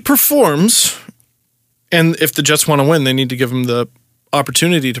he performs, and if the Jets want to win, they need to give him the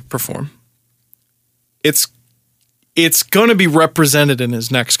opportunity to perform. It's going to be represented in his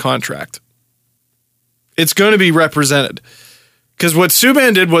next contract. It's going to be represented. Because what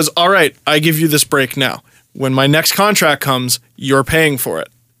Subban did was, all right, I give you this break now. When my next contract comes, you're paying for it.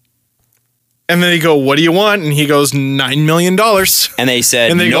 And then they go, what do you want? And he goes, $9 million. And they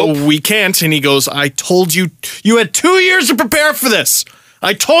said, and they nope. go, we can't. And he goes, I told you, you had 2 years to prepare for this.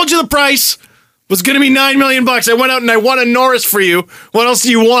 I told you the price was going to be $9 million. I went out and I won a Norris for you. What else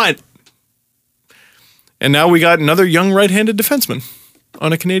do you want? And now we got another young right-handed defenseman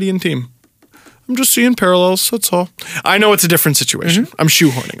on a Canadian team. I'm just seeing parallels, that's all. I know it's a different situation. I'm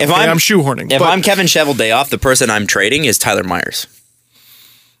shoehorning. I'm shoehorning. If I'm Kevin Cheveldayoff, the person I'm trading is Tyler Myers.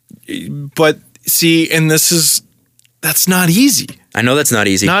 But see, and that's not easy. I know that's not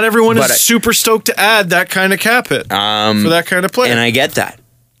easy. Not everyone is super stoked to add that kind of cap hit for that kind of player. And I get that.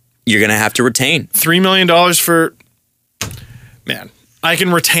 You're going to have to retain. $3 million for... Man, I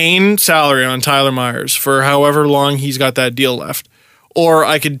can retain salary on Tyler Myers for however long he's got that deal left. Or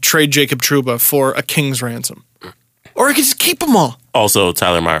I could trade Jacob Trouba for a king's ransom. Or I could just keep them all. Also,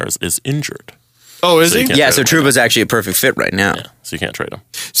 Tyler Myers is injured. Oh, is he? Yeah, so Trouba's actually a perfect fit right now. Yeah, so you can't trade him.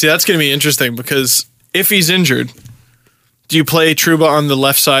 See, that's going to be interesting because if he's injured, do you play Trouba on the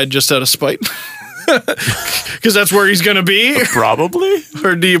left side just out of spite? Because that's where he's going to be? Probably.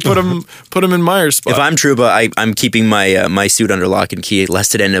 Or do you put him in Myers' spot? If I'm Trouba, I'm keeping my suit under lock and key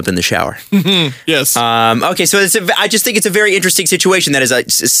lest it end up in the shower. Yes. Okay, so I just think it's a very interesting situation that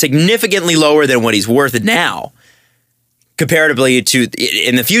is significantly lower than what he's worth now. Comparatively to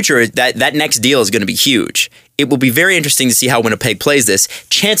in the future, that next deal is going to be huge. It will be very interesting to see how Winnipeg plays this.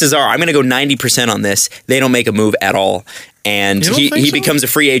 Chances are, I'm going to go 90% on this. They don't make a move at all, and he becomes a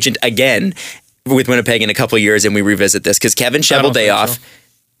free agent again with Winnipeg in a couple of years, and we revisit this because Kevin Cheveldayoff,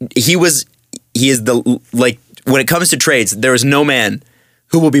 he is when it comes to trades, there is no man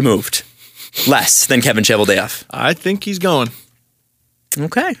who will be moved less than Kevin Cheveldayoff. I think he's going.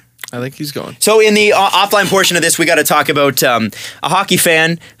 Okay. I think he's going. So in the offline portion of this, we got to talk about a hockey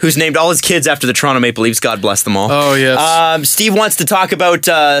fan who's named all his kids after the Toronto Maple Leafs. God bless them all. Oh, yes. Steve wants to talk about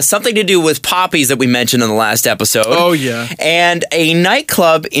something to do with poppies that we mentioned in the last episode. Oh, yeah. And a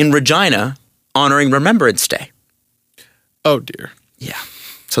nightclub in Regina honoring Remembrance Day. Oh, dear. Yeah.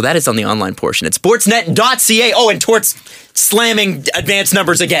 So that is on the online portion. It's sportsnet.ca. Oh, and Tort's slamming advanced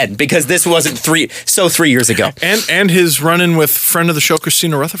numbers again because this wasn't 3 years ago. And his run-in with friend of the show,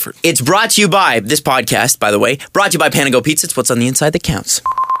 Christina Rutherford. It's brought to you by, this podcast, by the way, brought to you by Panago Pizza. It's what's on the inside that counts.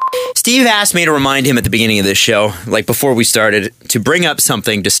 Steve asked me to remind him at the beginning of this show, like before we started, to bring up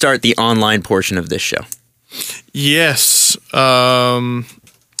something to start the online portion of this show. Yes.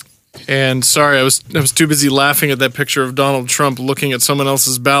 And sorry, I was too busy laughing at that picture of Donald Trump looking at someone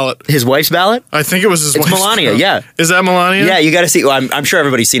else's ballot. His wife's ballot? I think it was his wife's Melania, ballot. yeah. Is that Melania? Yeah, you got to see. Well, I'm sure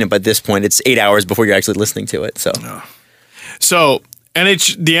everybody's seen it by this point. It's 8 hours before you're actually listening to it. So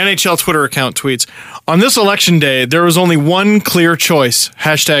the NHL Twitter account tweets, on this election day, there was only one clear choice.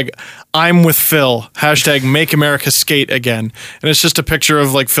 Hashtag I'm with Phil. Hashtag make America skate again. And it's just a picture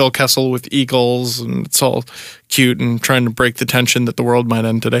of like Phil Kessel with eagles, and it's all cute and trying to break the tension that the world might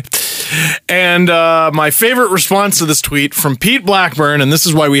end today. And my favorite response to this tweet from Pete Blackburn, and this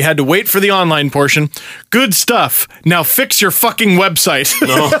is why we had to wait for the online portion. Good stuff. Now fix your fucking website.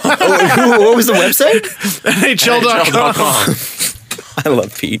 No. What was the website? NHL.com. I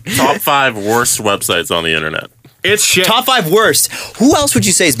love Pete. Top 5 worst websites on the internet. It's shit. Top 5 worst. Who else would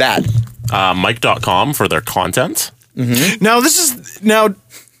you say is bad? Mike.com for their content. Mm-hmm. Now,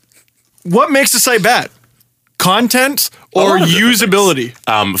 what makes a site bad? Content or usability?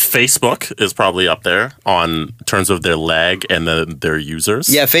 Facebook is probably up there on terms of their lag and their users.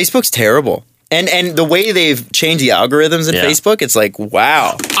 Yeah, Facebook's terrible. And the way they've changed the algorithms in Facebook, it's like,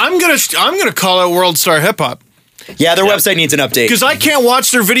 wow. I'm gonna call out World Star Hip Hop. Yeah, their website needs an update. Because I can't watch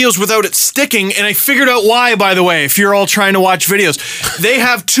their videos without it sticking, and I figured out why, by the way, if you're all trying to watch videos. They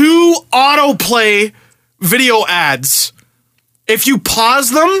have 2 autoplay video ads. If you pause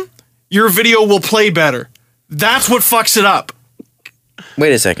them, your video will play better. That's what fucks it up.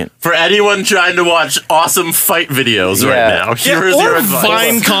 Wait a second. For anyone trying to watch awesome fight videos right now, here's your advice.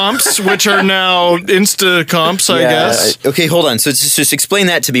 Vine comps, which are now Insta comps, I guess. Okay, hold on. So just explain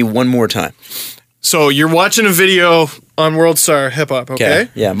that to me one more time. So you're watching a video on World Star Hip Hop, okay?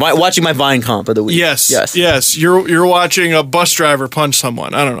 Yeah, watching my Vine comp of the week. Yes. You're watching a bus driver punch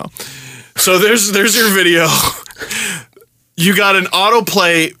someone. I don't know. So there's your video. You got an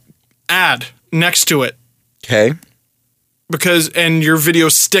autoplay ad next to it. Okay. And your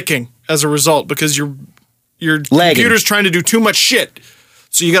video's sticking as a result because your computer's trying to do too much shit.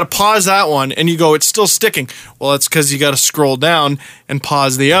 So you got to pause that one and you go, it's still sticking. Well, that's because you got to scroll down and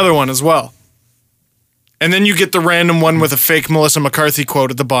pause the other one as well. And then you get the random one with a fake Melissa McCarthy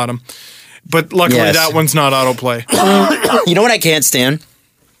quote at the bottom. But luckily that one's not autoplay. You know what I can't stand?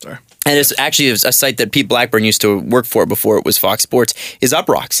 Sorry. And it's actually a site that Pete Blackburn used to work for before it was Fox Sports, is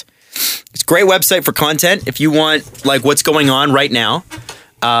Uprocks. It's a great website for content if you want like what's going on right now.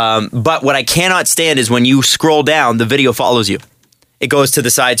 But what I cannot stand is when you scroll down, the video follows you. It goes to the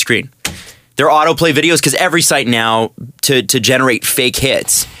side screen. They're autoplay videos because every site now to generate fake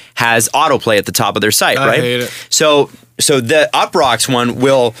hits has autoplay at the top of their site, right? I hate it. So the Uprocks one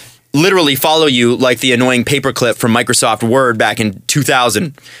will literally follow you like the annoying paperclip from Microsoft Word back in 2000.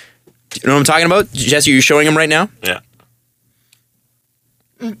 You know what I'm talking about? Jesse, are you showing him right now? Yeah.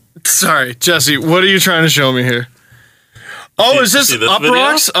 Sorry, Jesse, what are you trying to show me here? Oh, is this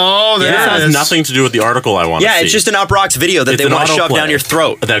Uprocks? Oh, there Yeah. it This has is. nothing to do with the article I want to see. Yeah, it's just an Uprocks video that It's they an want to shove autoplay down your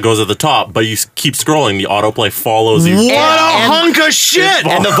throat. that goes at the top, but you keep scrolling, the autoplay follows you. What a And- hunk of shit!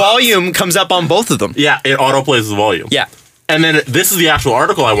 And the volume comes up on both of them. Yeah, it autoplays the volume. Yeah. And then this is the actual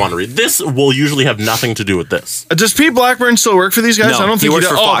article I want to read. This will usually have nothing to do with this. Does Pete Blackburn still work for these guys? No, I don't he think works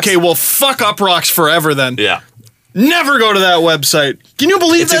does. for Oh, Fox. okay, well, fuck Uprocks forever then. Yeah. Never go to that website. Can you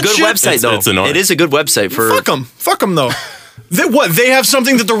believe It's a that good shit? website, though. It's annoying. It is a good website for... Fuck them. Fuck them, though. They have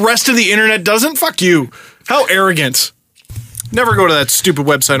something that the rest of the internet doesn't? Fuck you. How arrogant. Never go to that stupid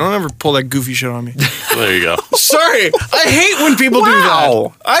website. Don't ever pull that goofy shit on me. There you go. Sorry. I hate when people do that.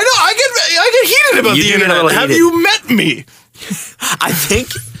 Wow. I know. I get heated about You the do get a internet. little Have heated. you met me? I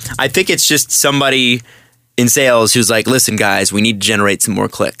think it's just somebody in sales who's like, listen, guys, we need to generate some more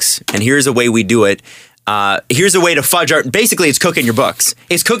clicks. And here's a way we do it. Here's a way to fudge our... Basically, it's cooking your books.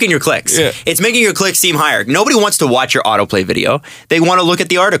 It's cooking your clicks. Yeah. It's making your clicks seem higher. Nobody wants to watch your autoplay video. They want to look at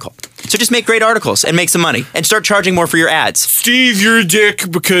the article. So just make great articles and make some money. And start charging more for your ads. Steve, you're a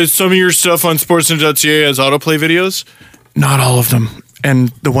dick because some of your stuff on sportsnet.ca has autoplay videos. Not all of them. And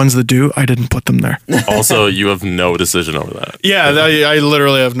the ones that do, I didn't put them there. Also, you have no decision over that. Yeah, I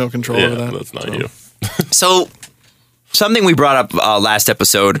literally have no control Yeah, over that. that's not you. So... Something we brought up last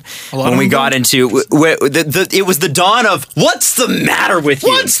episode when we got into it was the dawn of what's the matter with you?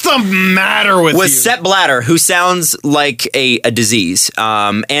 What's the matter with you? Was Sepp Blatter, who sounds like a disease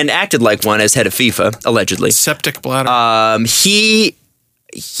and acted like one as head of FIFA, allegedly. Septic bladder.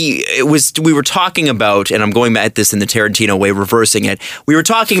 We were talking about, and I'm going at this in the Tarantino way, reversing it. We were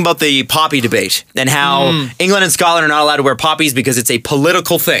talking about the poppy debate and how England and Scotland are not allowed to wear poppies because it's a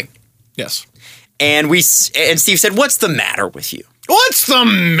political thing. Yes. And Steve said, "What's the matter with you?" What's the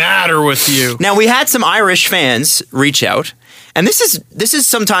matter with you? Now we had some Irish fans reach out, and this is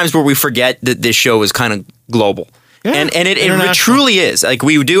sometimes where we forget that this show is kind of global, Yeah, and it international. truly is. Like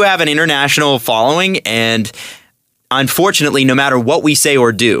we do have an international following, and unfortunately, no matter what we say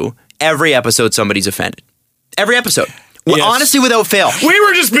or do, every episode somebody's offended. Every episode, Yes. honestly, without fail. We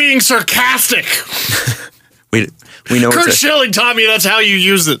were just being sarcastic. We know Kurt it's Schilling taught me that's how you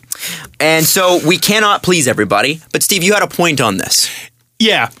use it. and so we cannot please everybody. But Steve, you had a point on this.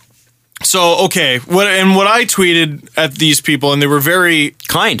 Yeah. So, okay. What I tweeted at these people, and they were very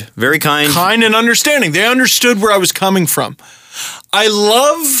Very kind. kind and understanding. They understood where I was coming from. I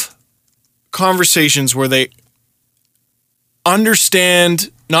love conversations where they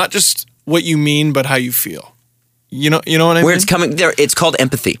understand not just what you mean, but how you feel. You know what I mean? Where it's coming there, it's called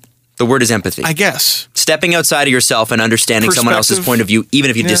empathy. The word is empathy. I guess. Stepping outside of yourself and understanding someone else's Perspective. point of view,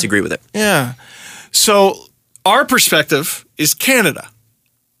 even if you disagree with it. Yeah. So our perspective is Canada.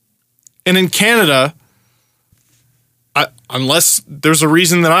 And in Canada, unless there's a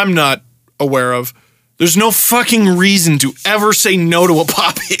reason that I'm not aware of, there's no fucking reason to ever say no to a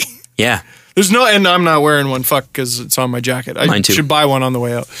poppy. Yeah. There's no, and I'm not wearing one, because it's on my jacket. I Mine too. should buy one on the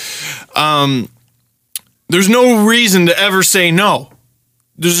way out. There's no reason to ever say no.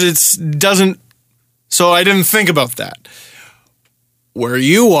 So I didn't think about that. Where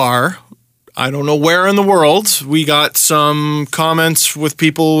you are, I don't know where in the world, we got some comments with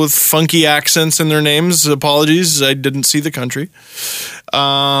people with funky accents in their names. Apologies, I didn't see the country.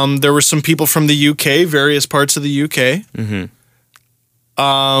 There were some people from the UK, various parts of the UK.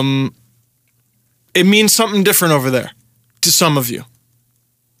 Mm-hmm. It means something different over there to some of you.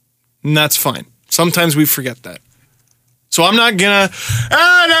 And that's fine. Sometimes we forget that. So I'm not gonna,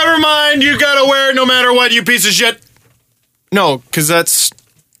 never mind, you gotta wear it no matter what, you piece of shit. No, because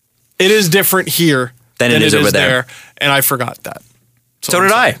it is different here Than it is over there. And I forgot that. So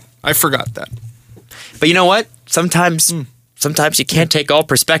did I. I forgot that. But you know what? Sometimes you can't take all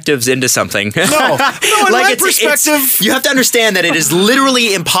perspectives into something. No, in my perspective. You have to understand that it is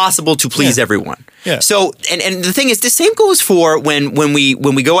literally impossible to please everyone. Yeah. So, and the thing is, the same goes for when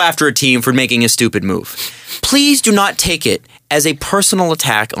we go after a team for making a stupid move. Please do not take it as a personal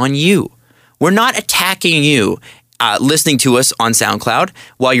attack on you. We're not attacking you. Listening to us on SoundCloud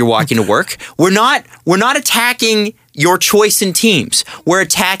while you're walking to work. We're not attacking your choice in teams. We're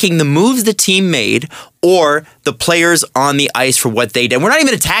attacking the moves the team made or the players on the ice for what they did. We're not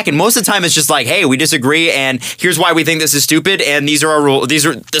even attacking. Most of the time, it's just like, hey, we disagree, and here's why we think this is stupid, and these are our rules. This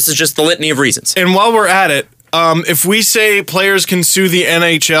is just the litany of reasons. And while we're at it, if we say players can sue the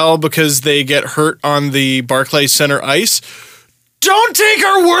NHL because they get hurt on the Barclays Center ice, don't take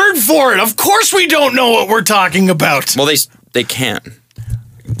our word for it. Of course we don't know what we're talking about. Well, they can.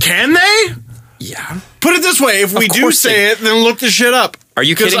 Can they? Yeah. Put it this way. If we do say it, then look the shit up. Are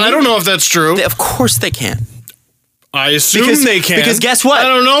you kidding me? Because I don't know if that's true. Of course they can. I assume they can. Because guess what? I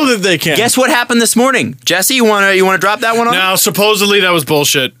don't know that they can. Guess what happened this morning? Jesse, you wanna drop that one on? Now, supposedly that was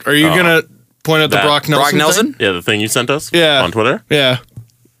bullshit. Are you going to point out the Brock Nelson Brock Nelson? thing? Yeah, the thing you sent us on Twitter? Yeah.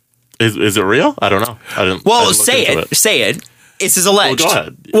 Is it real? I don't know. I didn't Say it. Say it. This is alleged. Well, go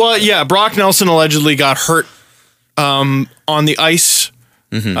ahead. Well, yeah, Brock Nelson allegedly got hurt on the ice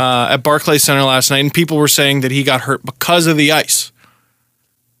at Barclays Center last night, and people were saying that he got hurt because of the ice.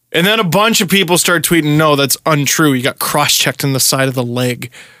 And then a bunch of people started tweeting, no, that's untrue. He got cross-checked in the side of the leg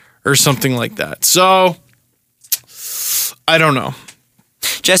or something like that. So, I don't know.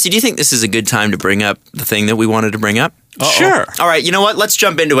 Jesse, do you think this is a good time to bring up the thing that we wanted to bring up? Sure. All right, you know what? Let's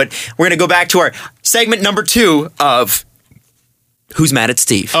jump into it. We're going to go back to our segment number 2 of Who's Mad at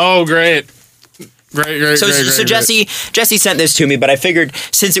Steve? Oh, great. Great. So Jesse sent this to me, but I figured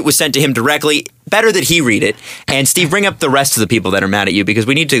since it was sent to him directly, better that he read it. And Steve, bring up the rest of the people that are mad at you because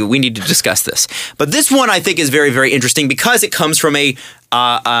we need to discuss this. But this one I think is very, very interesting because it comes from an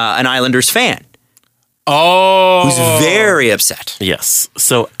Islanders fan. Oh. Who's very upset. Yes.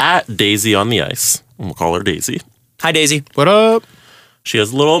 So at Daisy on the ice, we'll call her Daisy. Hi, Daisy. What up? She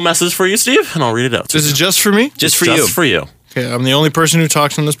has a little message for you, Steve, and I'll read it out to Is you. it just for me? Just for you. Okay, I'm the only person who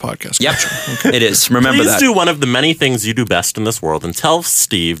talks on this podcast. Yep, It is. Remember Please that. do one of the many things you do best in this world and tell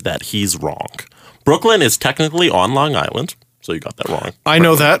Steve that he's wrong. Brooklyn is technically on Long Island, so you got that wrong. I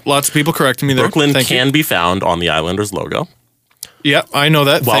know that. Lots of people correcting me there. Brooklyn Thank can you. be found on the Islanders logo. Yeah, I know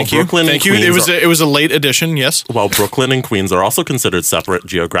that. While Thank you. Brooklyn and Thank you. Queens It was a late addition, yes. While Brooklyn and Queens are also considered separate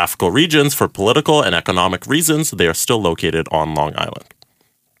geographical regions for political and economic reasons, they are still located on Long Island.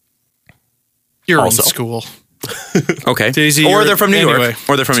 You're Also. in school. Okay. Daisy, or they're from New anyway. York.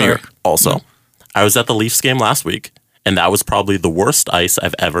 Or they're from New Sorry. York. Also, I was at the Leafs game last week, and that was probably the worst ice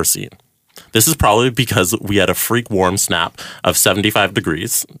I've ever seen. This is probably because we had a freak warm snap of 75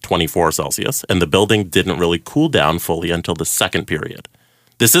 degrees, 24 Celsius, and the building didn't really cool down fully until the second period.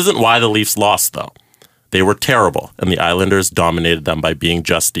 This isn't why the Leafs lost, though. They were terrible, and the Islanders dominated them by being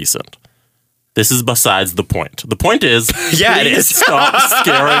just decent. This is besides the point. The point is, Yeah, it please is. stop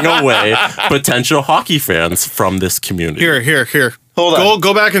scaring away potential hockey fans from this community. Here. Hold on.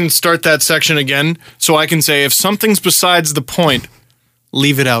 Go back and start that section again so I can say if something's besides the point,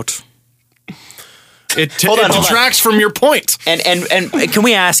 leave it out. It Hold on. detracts from your point. And can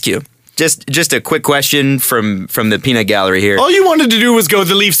we ask you just a quick question from the peanut gallery here? All you wanted to do was go,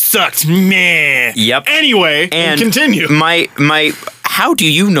 the Leafs sucked. Meh. Yep. Anyway, and continue. My how do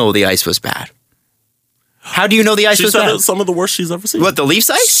you know the ice was bad? How do you know the ice She was said bad? it's some of the worst she's ever seen. What, the Leafs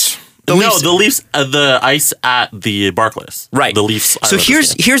ice? The Leafs, the ice at the Barclays. Right. The Leafs. So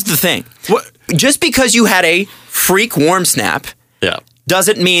Islanders game. here's the thing. What? Just because you had a freak warm snap Yeah.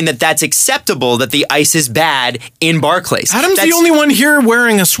 doesn't mean that that's acceptable that the ice is bad in Barclays. Adam's the only one here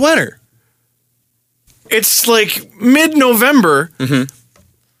wearing a sweater. It's like mid-November.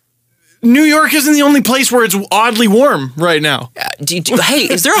 Mm-hmm. New York isn't the only place where it's oddly warm right now. Hey,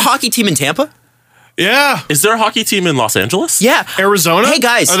 is there a hockey team in Tampa? Yeah. Is there a hockey team in Los Angeles? Yeah. Arizona? Hey,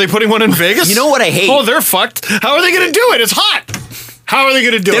 guys. Are they putting one in Vegas? You know what I hate? Oh, they're fucked. How are they going to do it? It's hot. How are they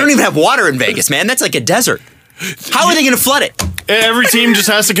going to do it? They don't even have water in Vegas, man. That's like a desert. How are they going to flood it? Every team just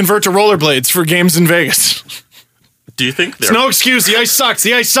has to convert to rollerblades for games in Vegas. Do you think It's no excuse. The ice sucks.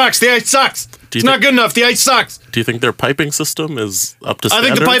 The ice sucks. The ice sucks. It's not good enough. The ice sucks. Do you think their piping system is up to I standards?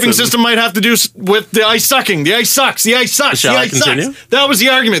 think the piping system might have to do with the ice sucking. The ice sucks. The ice sucks. Shall the I ice continue? sucks. That was the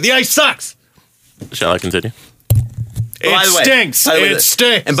argument. The ice sucks. Shall I continue? By the way- Stinks. by the way, It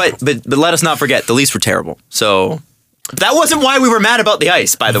stinks. And but let us not forget the Leafs were terrible. So that wasn't why we were mad about the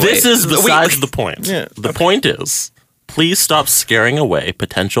ice. By the way, This is besides the point. Yeah, The point is, please stop scaring away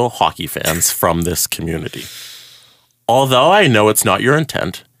potential hockey fans from this community. Although I know it's not your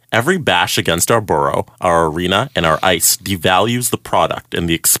intent, every bash against our borough, our arena, and our ice devalues the product and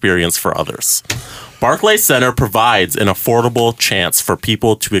the experience for others. Barclays Center provides an affordable chance for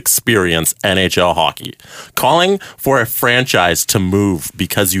people to experience NHL hockey. Calling for a franchise to move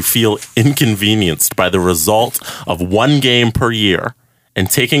because you feel inconvenienced by the result of one game per year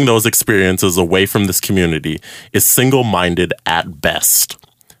and taking those experiences away from this community is single-minded at best.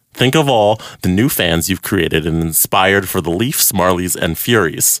 Think of all the new fans you've created and inspired for the Leafs, Marlies, and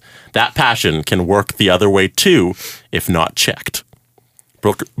Furies. That passion can work the other way too, if not checked.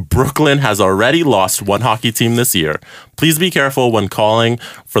 Brooklyn has already lost one hockey team this year. Please be careful when calling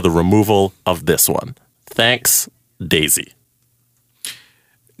for the removal of this one. Thanks, Daisy.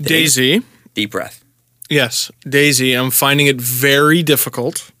 Daisy. Deep breath. Yes, Daisy, I'm finding it very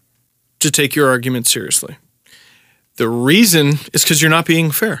difficult to take your argument seriously. The reason is because you're not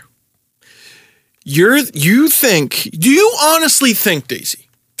being fair. Do you honestly think, Daisy,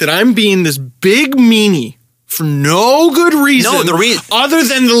 that I'm being this big meanie for no good reason other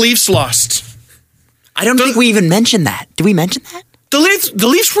than the Leafs lost? I don't think we even mentioned that. Did we mention that? The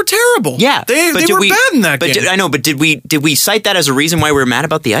Leafs were terrible. Yeah. They were bad in that game. I know, but did we cite that as a reason why we were mad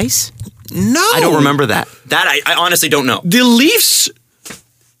about the ice? No. I don't remember that. I honestly don't know. The Leafs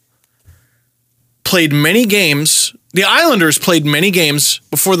played many games. The Islanders played many games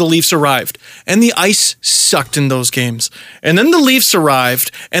before the Leafs arrived, and the ice sucked in those games. And then the Leafs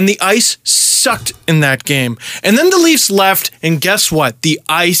arrived, and the ice sucked in that game. And then the Leafs left, and guess what? The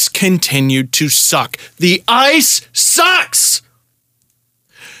ice continued to suck. The ice sucks!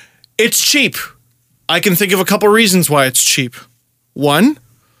 It's cheap. I can think of a couple reasons why it's cheap. One,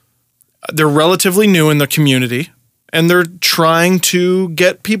 they're relatively new in the community, and they're trying to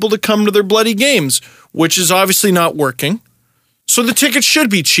get people to come to their bloody games, which is obviously not working. So the tickets should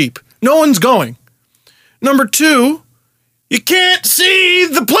be cheap. No one's going. Number two, you can't see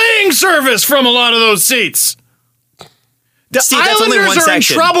the playing surface from a lot of those seats. The Steve, that's only one Islanders are in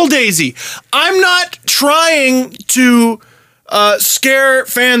section. trouble, Daisy. I'm not trying to scare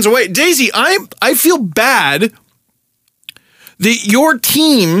fans away. Daisy, I feel bad that your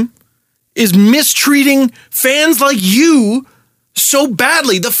team is mistreating fans like you so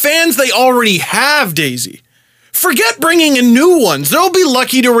badly. The fans they already have, Daisy. Forget bringing in new ones. They'll be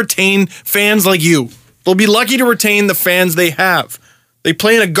lucky to retain fans like you. They'll be lucky to retain the fans they have. They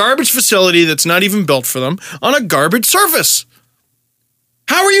play in a garbage facility that's not even built for them on a garbage surface.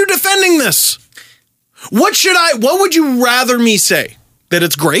 How are you defending this? What would you rather me say? That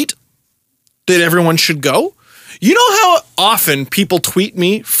it's great? That everyone should go? You know how often people tweet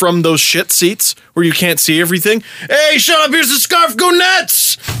me from those shit seats where you can't see everything? Hey, shut up, here's the scarf, go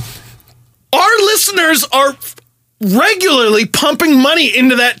Nets! Our listeners are regularly pumping money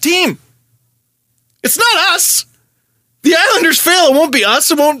into that team. It's not us. The Islanders fail, it won't be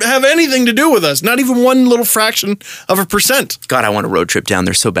us. It won't have anything to do with us. Not even one little fraction of a percent. God, I want a road trip down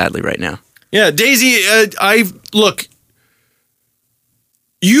there so badly right now. Yeah, Daisy, look,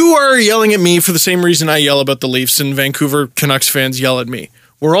 you are yelling at me for the same reason I yell about the Leafs and Vancouver Canucks fans yell at me.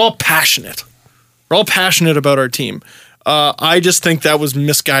 We're all passionate. We're all passionate about our team. I just think that was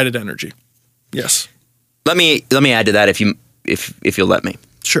misguided energy. Yes. Let me add to that if you'll let me.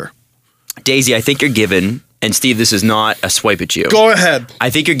 Sure. Daisy, I think you're giving, and Steve, this is not a swipe at you. Go ahead.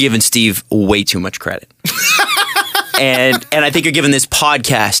 I think you're giving Steve way too much credit. and I think you're giving this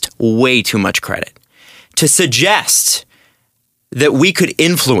podcast way too much credit. To suggest that we could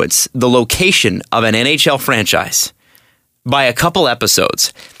influence the location of an NHL franchise by a couple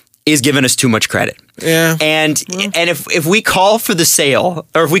episodes is giving us too much credit. Yeah. And if we call for the sale,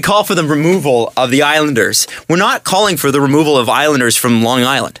 or if we call for the removal of the Islanders, we're not calling for the removal of Islanders from Long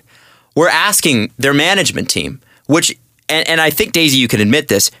Island. We're asking their management team, which, and I think, Daisy, you can admit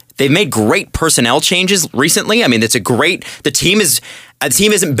this, they've made great personnel changes recently. I mean, the team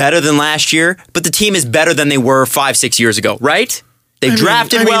isn't better than last year, but the team is better than they were 5-6 years ago, right? They've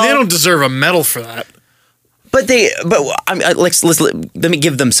drafted well. They don't deserve a medal for that. Let me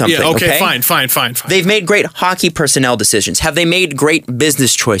give them something. Yeah, okay, okay? Fine. They've made great hockey personnel decisions. Have they made great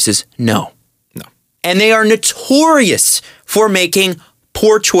business choices? No. And they are notorious for making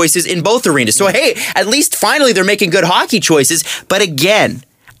poor choices in both arenas. So, hey, at least finally they're making good hockey choices. But again,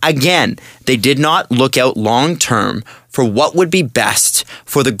 they did not look out long term for what would be best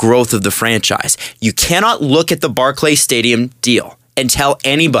for the growth of the franchise. You cannot look at the Barclays Stadium deal and tell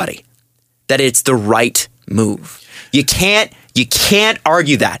anybody that it's the right move. You can't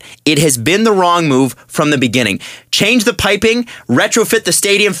argue that. It has been the wrong move from the beginning. Change the piping, retrofit the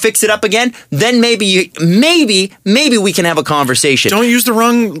stadium, fix it up again, then maybe we can have a conversation. Don't use the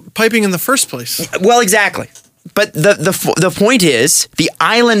wrong piping in the first place. Well, exactly. But the point is, the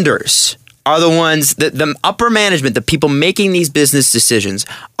Islanders are the ones that the upper management, the people making these business decisions,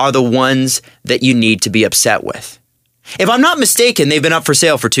 are the ones that you need to be upset with. If I'm not mistaken, they've been up for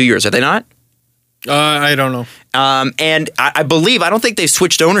sale for 2 years, are they not? I don't know. And I don't think they've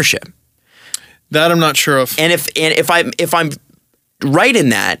switched ownership. That I'm not sure of. And if I'm right in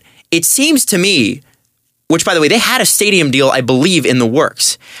that, it seems to me which, by the way, they had a stadium deal, I believe, in the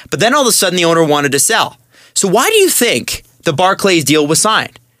works. But then all of a sudden, the owner wanted to sell. So why do you think the Barclays deal was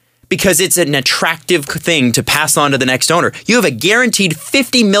signed? Because it's an attractive thing to pass on to the next owner. You have a guaranteed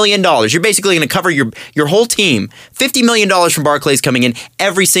 $50 million. You're basically going to cover your whole team. $50 million from Barclays coming in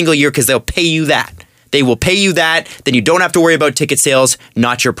every single year because they'll pay you that. They will pay you that. Then you don't have to worry about ticket sales.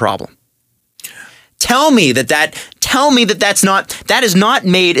 Not your problem. Tell me that is not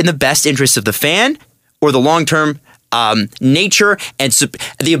made in the best interest of the fan or the long-term nature and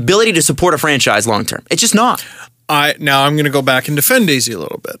the ability to support a franchise long-term. It's just not. Now I'm going to go back and defend Daisy a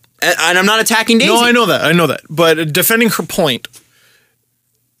little bit. And I'm not attacking Daisy. No, I know that. But defending her point,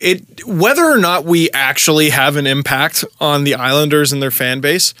 whether or not we actually have an impact on the Islanders and their fan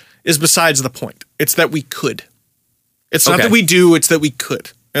base is besides the point. It's that we could. It's not that we do, it's that we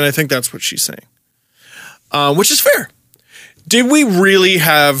could. And I think that's what she's saying. Which is fair. Did we really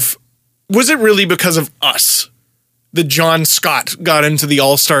was it really because of us that John Scott got into the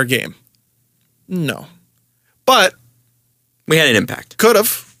All-Star game? No. But we had an impact. Could have,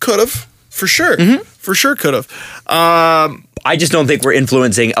 for sure. Mm-hmm. For sure could have. I just don't think we're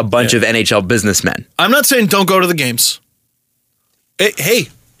influencing a bunch of NHL businessmen. I'm not saying don't go to the games. Hey,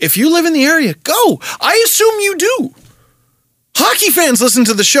 if you live in the area, go. I assume you do. Hockey fans listen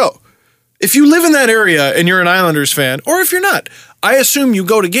to the show. If you live in that area and you're an Islanders fan, or if you're not, I assume you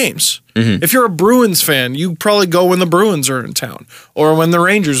go to games. Mm-hmm. If you're a Bruins fan, you probably go when the Bruins are in town, or when the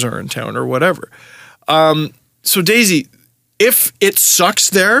Rangers are in town, or whatever. So Daisy, if it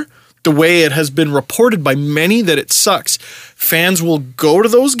sucks there, the way it has been reported by many that it sucks, fans will go to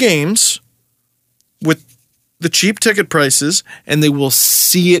those games with the cheap ticket prices and they will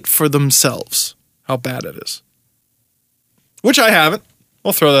see it for themselves, how bad it is. Which I haven't.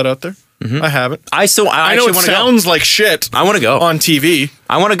 I'll throw that out there. Mm-hmm. I haven't. I know it sounds like shit. I want to go on TV.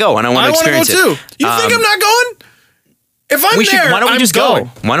 I want to go and I want to experience it. I want to go too. You think I'm not going? If I'm there, why don't we just go?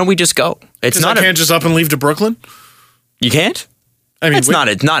 Why don't we just go? It's not. I can't just up and leave to Brooklyn. You can't. I mean,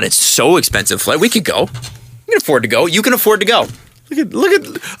 it's so expensive flight. We could go. We can afford to go. You can afford to go. Look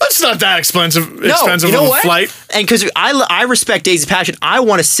at. That's not that expensive. No, you know what? Flight. And because I respect Daisy's passion, I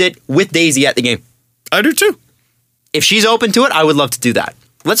want to sit with Daisy at the game. I do too. If she's open to it, I would love to do that.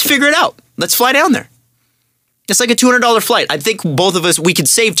 Let's figure it out. Let's fly down there. It's like a $200 flight. I think both of us, we could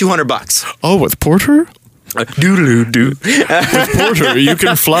save $200. Oh, with Porter? Doodle-doo. With Porter, you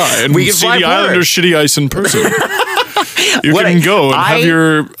can fly and see the Islanders' shitty ice in person. You can go and have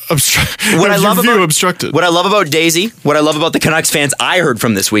your view obstructed. What I love about Daisy, what I love about the Canucks fans I heard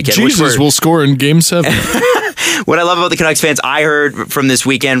from this weekend. Jesus will score in Game 7. What I love about the Canucks fans I heard from this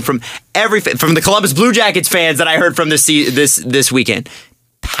weekend, from the Columbus Blue Jackets fans that I heard from this weekend.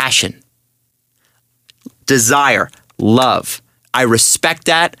 Passion, desire, love. I respect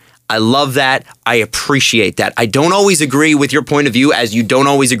that. I love that. I appreciate that. I don't always agree with your point of view, as you don't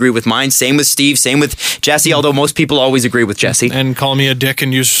always agree with mine. Same with Steve, same with Jesse, although most people always agree with Jesse. And call me a dick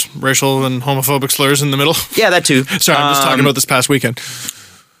and use racial and homophobic slurs in the middle. Yeah, that too. Sorry, I'm just talking about this past weekend.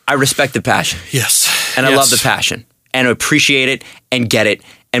 I respect the passion. Yes. And I love the passion. And appreciate it and get it.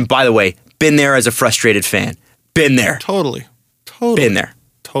 And by the way, been there as a frustrated fan. Been there. Totally. Been there.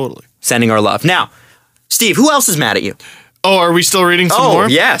 Totally. Sending our love. Now, Steve, who else is mad at you? Oh, are we still reading some more? Oh,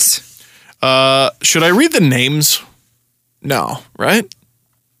 yes. Should I read the names? No, right?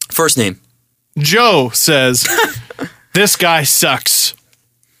 First name. Joe says, this guy sucks.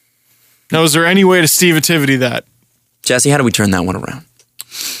 Now, is there any way to Steve-ativity that? Jesse, how do we turn that one around?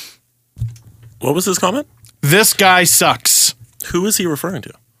 What was his comment? This guy sucks. Who is he referring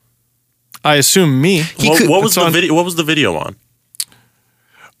to? I assume me. What was the video on?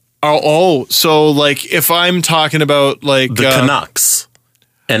 So like if I'm talking about like the Canucks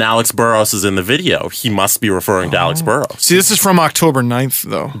and Alex Burrows is in the video, he must be referring to Alex Burrows. See, this is from October 9th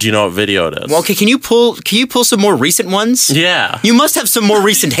though. Do you know what video it is? Well, okay, can you pull some more recent ones? Yeah. You must have some more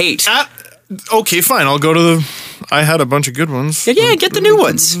recent hate. Okay, fine. I'll go to I had a bunch of good ones. Yeah, get the new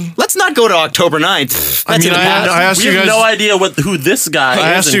ones. Let's not go to October 9th. I asked you guys. We have no idea who this guy is. I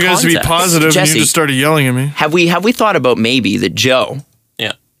asked you guys to be positive, Jesse, and you just started yelling at me. Have we thought about maybe that Joe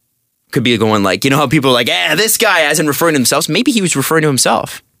could be going like, you know how people are like, this guy isn't referring to themselves. Maybe he was referring to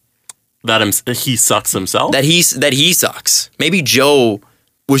himself. That he sucks himself? That he sucks. Maybe Joe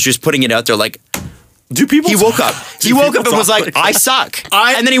was just putting it out there like, do people He woke up and was like, I suck.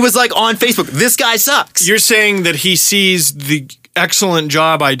 And then he was like on Facebook, this guy sucks. You're saying that he sees the excellent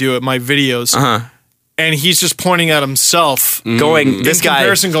job I do at my videos. And he's just pointing at himself, going, this guy. In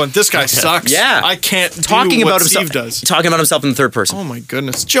comparison, going, this guy sucks. Yeah, I can't talking do what about Steve himself, does. Talking about himself in the third person. Oh my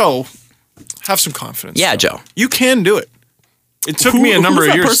goodness, Joe, have some confidence. Yeah, Joe, you can do it. It took me a number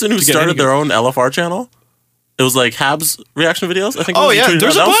of years. Who's that person who started their own LFR channel? It was like Habs reaction videos. I think. Oh yeah,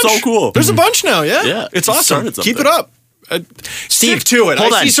 there's a bunch. That was so cool. There's a bunch now. Yeah, Yeah, it's he awesome. started Keep something. it up. Stick to it.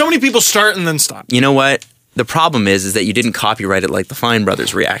 hold I on. see so many people start and then stop. You know what? The problem is that you didn't copyright it like the Fine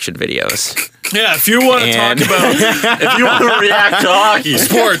Brothers reaction videos. Yeah, if you want to talk And- about If you want to react to hockey,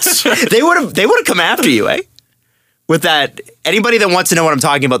 sports, They would have come after you, eh? With that, anybody that wants to know what I'm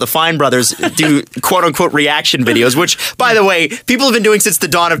talking about, the Fine Brothers do quote unquote reaction videos, which, by the way, people have been doing since the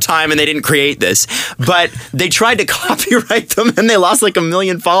dawn of time and they didn't create this. But they tried to copyright them and they lost like 1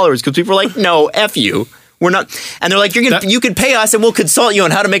 million followers because people were like, no, F you. We're not. And they're like, you could pay us and we'll consult you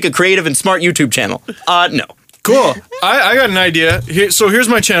on how to make a creative and smart YouTube channel. No. cool. I got an idea. So here's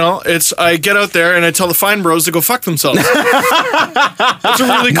my channel. I get out there and I tell the Fine Bros to go fuck themselves. That's a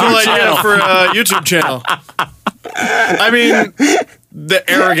really cool idea for a YouTube channel. I mean, the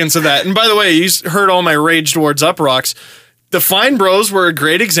arrogance of that. And by the way, you heard all my rage towards Uprocks. The Fine Bros were a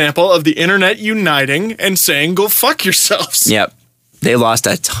great example of the internet uniting and saying, go fuck yourselves. Yep. They lost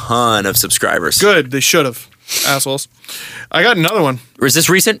a ton of subscribers. Good. They should have. Assholes. I got another one. Is this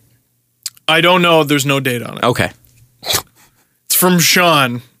recent? I don't know. There's no date on it. Okay. It's from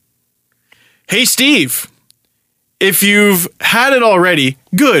Sean. Hey, Steve. If you've had it already,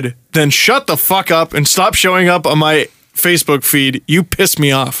 good. Then shut the fuck up and stop showing up on my Facebook feed. You piss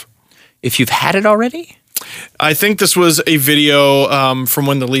me off. If you've had it already? I think this was a video from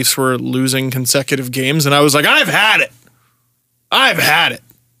when the Leafs were losing consecutive games, and I was like, I've had it. I've had it.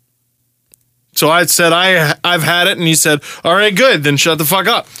 So I said, I've had it, and he said, all right, good, then shut the fuck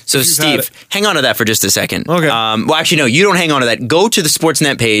up. So, If you've had Steve, hang on to that for just a second. Okay. Well, actually, no, you don't hang on to that. Go to the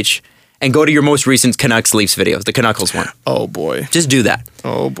Sportsnet page and go to your most recent Canucks Leafs videos, the Canuckles one. Oh, boy. Just do that.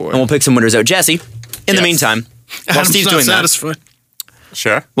 Oh, boy. And we'll pick some winners out. Jesse, in the Yes. meantime, while Adam's Steve's not doing satisfied.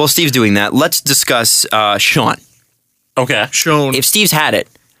 sure. that, let's discuss Sean. Okay. Shown. If Steve's had it,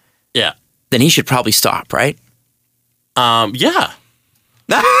 Yeah. then he should probably stop, right? Yeah.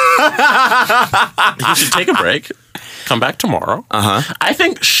 He should take a break. Come back tomorrow. I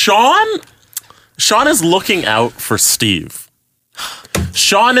think Sean is looking out for Steve.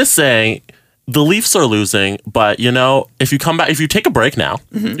 Sean is saying the Leafs are losing, but if you come back, if you take a break now,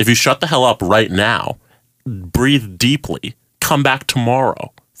 if you shut the hell up right now, breathe deeply, come back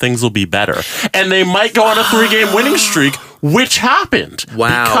tomorrow, things will be better. And they might go on a 3-game winning streak, which happened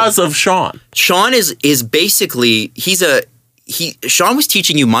because of Sean. Sean is basically Sean was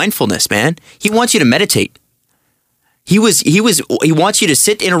teaching you mindfulness, man. He wants you to meditate. He wants you to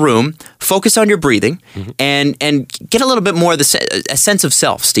sit in a room, focus on your breathing, and get a little bit more of a sense of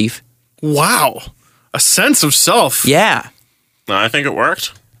self, Steve. Wow. A sense of self. Yeah. I think it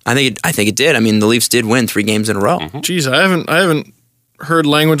worked. I think it did. I mean, the Leafs did win 3 games in a row. Jeez, I haven't heard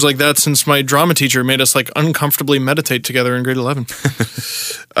language like that since my drama teacher made us like uncomfortably meditate together in grade 11.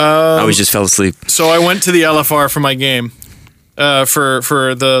 I always just fell asleep. So I went to the LFR for my game,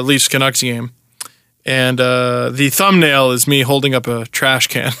 for the Leafs Canucks game, and the thumbnail is me holding up a trash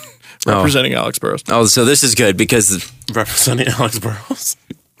can representing Alex Burrows. Oh, so this is good because Representing Alex Burrows.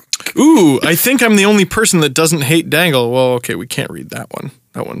 Ooh, I think I'm the only person that doesn't hate Dangle. Well, okay, we can't read that one.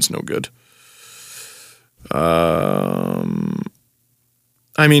 That one's no good. I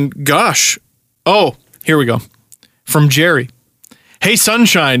mean, gosh. Oh, here we go. From Jerry. Hey,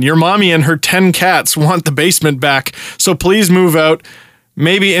 Sunshine, your mommy and her 10 cats want the basement back, so please move out,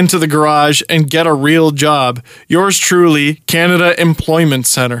 maybe into the garage, and get a real job. Yours truly, Canada Employment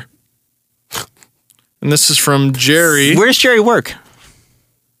Center. And this is from Jerry. where's Jerry work?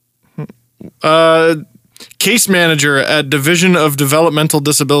 Case manager at Division of Developmental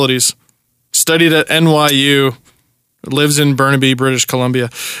Disabilities. Studied at NYU. Lives in Burnaby, British Columbia.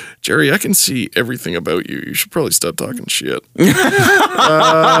 Jerry, I can see everything about you. You should probably stop talking shit.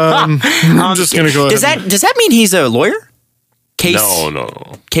 I'm just going to go ahead. Does that mean he's a lawyer? Case?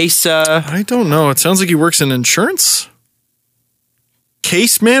 No. Case? I don't know. It sounds like he works in insurance.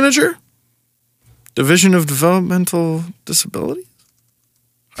 Case manager? Division of Developmental Disabilities?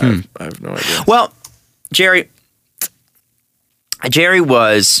 I have no idea. Well, Jerry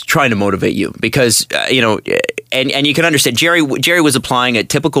was trying to motivate you because, and you can understand, Jerry was applying a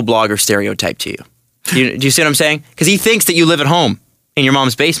typical blogger stereotype to you. Do you see what I'm saying? Because he thinks that you live at home in your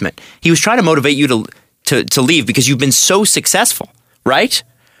mom's basement. He was trying to motivate you to leave because you've been so successful, right?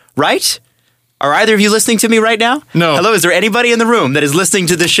 Right? Are either of you listening to me right now? No. Hello, is there anybody in the room that is listening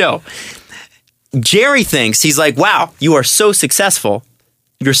to the show? Jerry thinks, he's like, wow, you are so successful.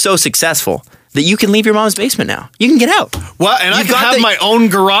 You're so successful that you can leave your mom's basement now. You can get out. What? And I You've can got have my own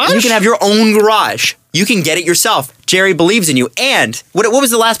garage? You can have your own garage. You can get it yourself. Jerry believes in you. And what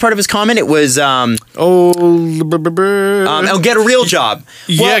was the last part of his comment? It was, get a real job.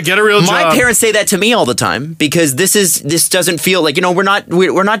 Yeah, get a real job. My parents say that to me all the time because this doesn't feel like,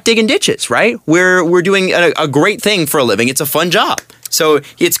 we're not digging ditches, right? We're doing a great thing for a living. It's a fun job. So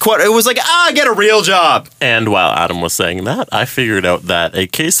it was like, get a real job. And while Adam was saying that, I figured out that a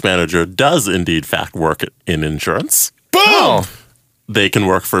case manager does indeed work in insurance. Boom! Oh. They can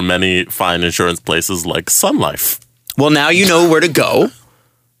work for many fine insurance places like Sun Life. Well, now you know where to go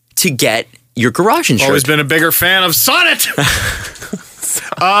to get your garage insurance. Always been a bigger fan of Sonnet.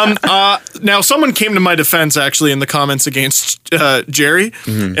 Now, someone came to my defense, actually, in the comments against Jerry,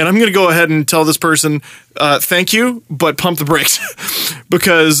 and I'm going to go ahead and tell this person, thank you, but pump the brakes.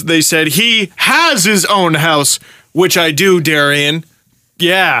 Because they said he has his own house, which I do, Darian.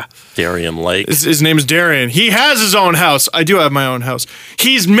 Yeah. Darian Lake. His name is Darian. He has his own house. I do have my own house.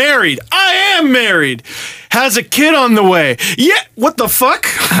 He's married. I am married. Has a kid on the way. Yeah. What the fuck?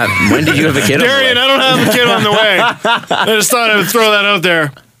 When did you have a kid Darian, on the way? I don't have a kid on the way. I just thought I would throw that out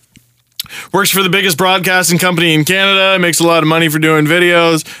there. Works for the biggest broadcasting company in Canada. Makes a lot of money for doing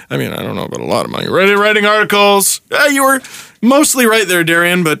videos. I mean, I don't know about a lot of money. Writing articles. You were mostly right there,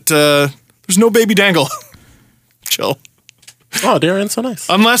 Darian, but there's no baby Dangle. Chill. Oh, Darian's so nice.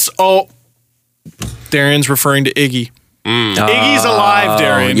 Unless, Darian's referring to Iggy. Iggy's alive,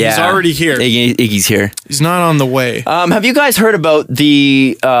 Darian. Yeah. He's already here. Iggy's here. He's not on the way. Have you guys heard about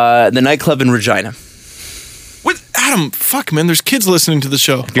the nightclub in Regina? What? Adam, fuck, man. There's kids listening to the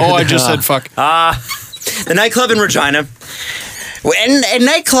show. I just said fuck. The nightclub in Regina. And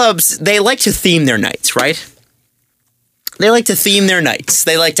nightclubs, they like to theme their nights, right? They like to theme their nights.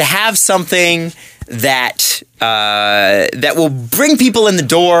 They like to have something that will bring people in the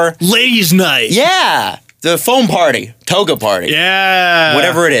door. Ladies' night. Yeah. The foam party. Toga party. Yeah.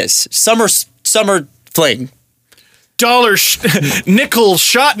 Whatever it is. Summer fling. Nickel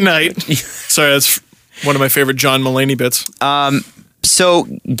shot night. Sorry, that's one of my favorite John Mulaney bits. So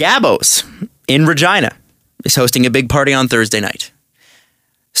Gabbo's in Regina is hosting a big party on Thursday night.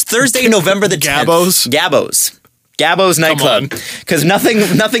 It's Thursday, November the 10th. Gabbo's nightclub. Because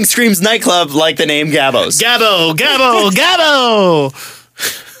nothing screams nightclub like the name Gabbo's. Gabbo.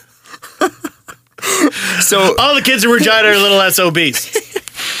 So all the kids in Regina are a little less obese.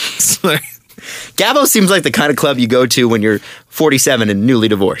 Gabbo seems like the kind of club you go to when you're 47 and newly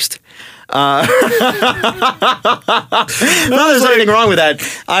divorced. No, there's anything wrong with that.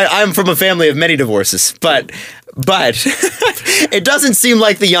 I'm from a family of many divorces, but it doesn't seem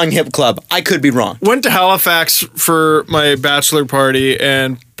like the young hip club. I could be wrong. Went to Halifax for my bachelor party,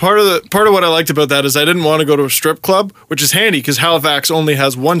 and part of what I liked about that is I didn't want to go to a strip club, which is handy because Halifax only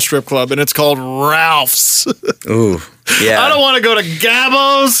has one strip club, and it's called Ralph's. Ooh, yeah. I don't want to go to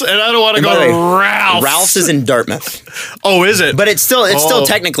Gabbo's, and I don't want to go to Ralph's. Ralph's is in Dartmouth. Oh, is it? But it's still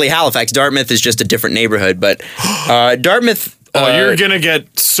technically Halifax. Dartmouth is just a different neighborhood, but Dartmouth. You're gonna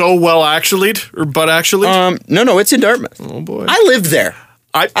get so well actually'd or butt actually'd? No, it's in Dartmouth. Oh boy, I lived there.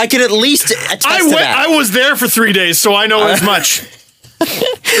 I can at least attest to that. I was there for 3 days, so I know as much.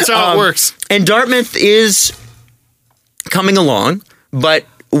 That's how it works. And Dartmouth is coming along, but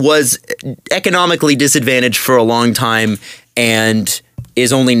was economically disadvantaged for a long time, and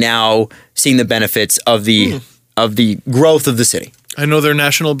is only now seeing the benefits of the growth of the city. I know their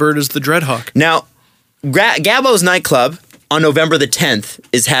national bird is the dreadhawk. Now, Gabbo's nightclub on November the 10th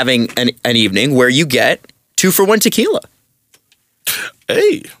is having an evening where you get 2-for-1 tequila.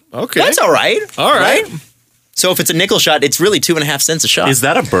 Hey, okay. That's all right. All right. So if it's a nickel shot, it's really 2.5 cents a shot. Is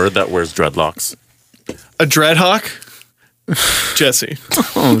that a bird that wears dreadlocks? A dreadhawk? Jesse.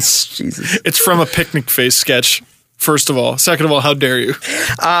 Oh, Jesus. It's from a Picnic Face sketch, first of all. Second of all, how dare you?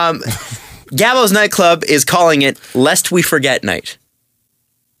 Gabbo's nightclub is calling it Lest We Forget Night.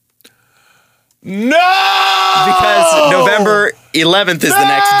 No! Because November 11th is the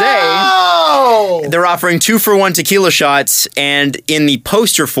next day. They're offering 2-for-1 tequila shots, and in the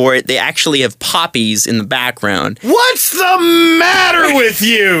poster for it, they actually have poppies in the background. What's the matter with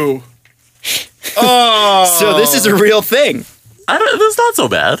you? Oh. So this is a real thing. That's not so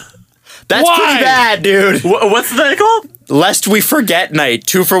bad. That's Why? pretty bad, dude. What's the thing called? Lest We Forget Night,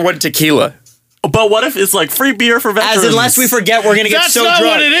 2-for-1 tequila. But what if it's like free beer for veterans? As in, lest we forget, we're going to get so drunk. That's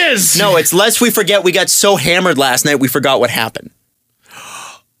not what it is. No, it's lest we forget we got so hammered last night we forgot what happened.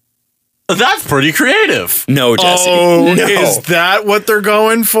 That's pretty creative. No, Jesse. Oh, no. Is that what they're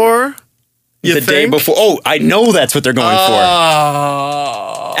going for? The day before. Oh, I know that's what they're going for.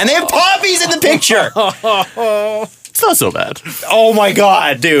 And they have poppies in the picture. It's not so bad. Oh my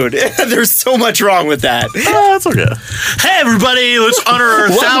god, dude. There's so much wrong with that. That's okay. Hey everybody, let's honor our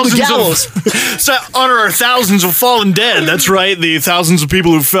thousands of fallen dead. That's right, the thousands of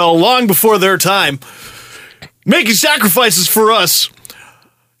people who fell long before their time, making sacrifices for us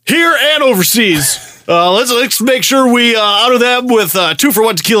here and overseas. Let's make sure we honor them with 2 for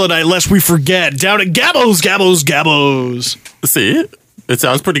 1 tequila night, lest we forget. Down at Gabbo's. See, it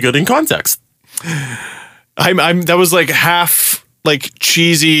sounds pretty good in context. That was like half like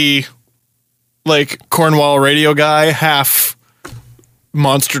cheesy, like Cornwall radio guy, half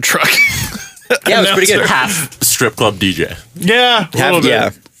monster truck. Yeah, it was pretty good. Half strip club DJ. Yeah,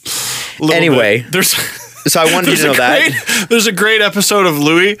 Anyway, so I wanted you to know that. There's a great episode of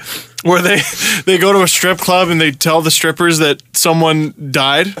Louie where they go to a strip club and they tell the strippers that someone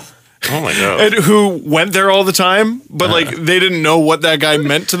died. Oh my god! And who went there all the time, but like they didn't know what that guy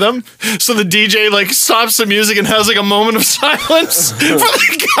meant to them. So the DJ like stops the music and has like a moment of silence for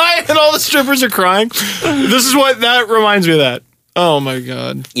the guy, and all the strippers are crying. This is what that reminds me of. That. Oh my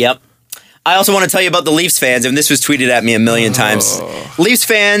god! Yep. I also want to tell you about the Leafs fans, and this was tweeted at me a million times. Leafs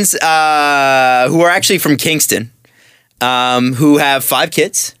fans who are actually from Kingston, who have 5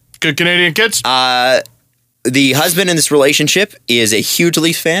 kids. Good Canadian kids. The husband in this relationship is a huge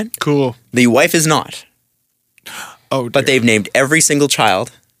Leafs fan. Cool. The wife is not. Oh, dear. But they've named every single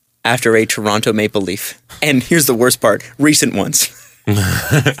child after a Toronto Maple Leaf. And here's the worst part. Recent ones.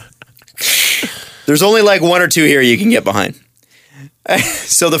 There's only like 1 or 2 here you can get behind.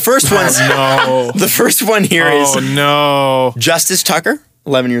 So the first one's the first one here is Justice Tucker,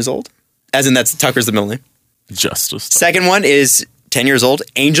 11 years old. As in Tucker's the middle name. Justice Tucker. Second one is 10 years old,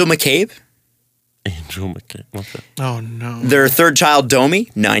 Angel McCabe. Angel McCabe. Okay. Oh no. Their third child, Domi,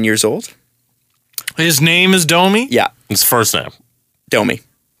 9 years old. His name is Domi? Yeah. His first name. Domi.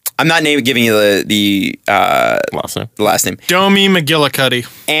 I'm not giving you the last name. Domi McGillicuddy.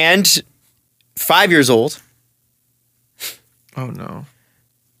 And 5 years old. Oh no.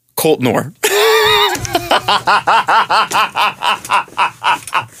 Colt Knorr.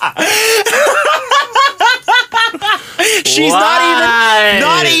 She's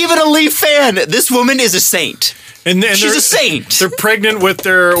not even a Leaf fan. This woman is a saint. And she's a saint. They're pregnant with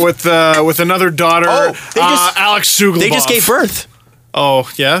another daughter. Alex Suglobov. They just gave birth. Oh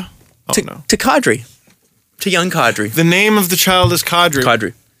yeah. To Kadri. To young Kadri. The name of the child is Kadri.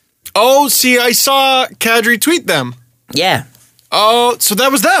 Kadri. Oh, see, I saw Kadri tweet them. Yeah. Oh, so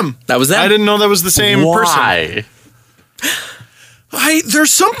that was them. That was them. I didn't know that was the same person. Why?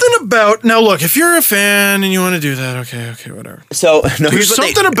 There's something about... Now, look, if you're a fan and you want to do that, okay, whatever. So, no, there's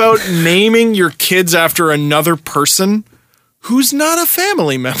something about naming your kids after another person who's not a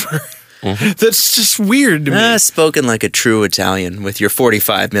family member. Mm-hmm. That's just weird to me. Spoken like a true Italian with your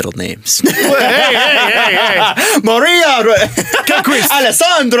 45 middle names. Hey. Maria.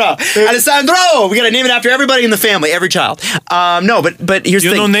 Alessandro. We got to name it after everybody in the family, every child. No, but here's the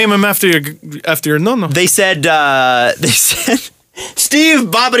thing. You don't name him after your nonno. They said Steve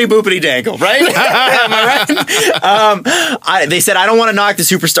Boppity Boopity Dangle, right? Am I right? They said, I don't want to knock the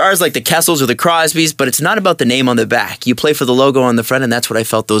superstars like the Kessels or the Crosbys, but it's not about the name on the back. You play for the logo on the front, and that's what I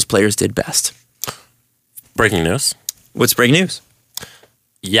felt those players did best. Breaking news. What's breaking news?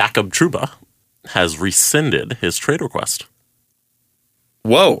 Jakob Trouba has rescinded his trade request.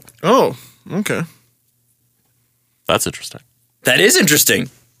 Whoa. Oh, okay. That's interesting. That is interesting.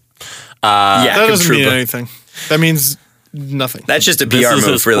 That doesn't mean anything. That means... nothing. That's just a PR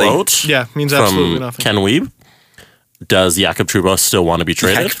move, really. Quote means absolutely nothing. Ken Wiebe. Does Jakob Trouba still want to be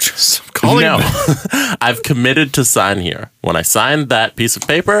traded? No. I've committed to sign here. When I signed that piece of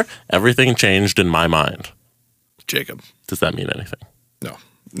paper, everything changed in my mind. Jacob. Does that mean anything? No.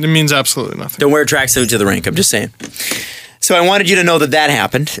 It means absolutely nothing. Don't wear a tracksuit to the rink. I'm just saying. So I wanted you to know that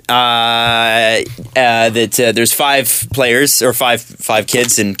happened. There's 5 players or five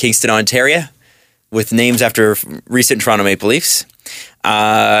kids in Kingston, Ontario, with names after recent Toronto Maple Leafs.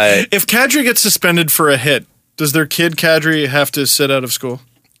 If Kadri gets suspended for a hit, does their kid Kadri have to sit out of school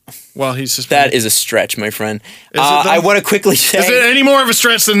while he's suspended? That is a stretch, my friend. I want to quickly say... Is it any more of a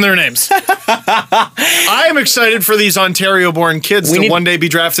stretch than their names? I am excited for these Ontario-born kids to one day be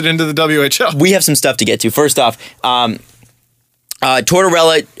drafted into the WHL. We have some stuff to get to. First off,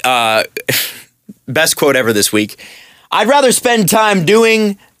 Tortorella, best quote ever this week. I'd rather spend time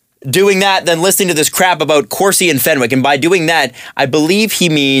doing doing that than listening to this crap about Corsi and Fenwick. And by doing that, I believe he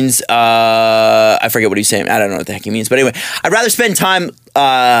means, I forget what he's saying. I don't know what the heck he means. But anyway, I'd rather spend time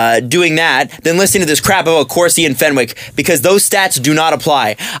doing that than listening to this crap about Corsi and Fenwick because those stats do not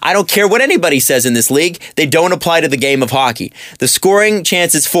apply. I don't care what anybody says in this league. They don't apply to the game of hockey. The scoring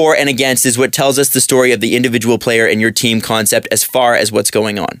chances for and against is what tells us the story of the individual player and your team concept as far as what's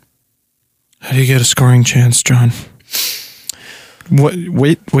going on. How do you get a scoring chance, John? What?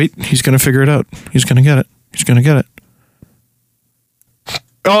 Wait. He's going to figure it out. He's going to get it.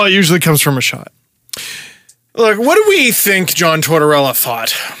 Oh, it usually comes from a shot. Look, what do we think John Tortorella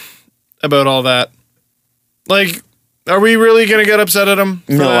thought about all that? Like, are we really going to get upset at him?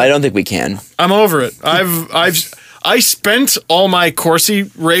 No, I don't think we can. I'm over it. I spent all my Corsi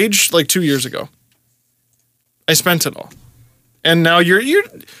rage like 2 years ago. I spent it all. And now you're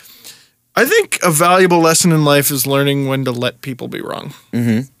I think a valuable lesson in life is learning when to let people be wrong.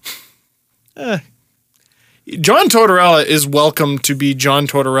 Mm-hmm. John Tortorella is welcome to be John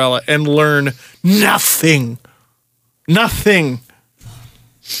Tortorella and learn nothing. Nothing.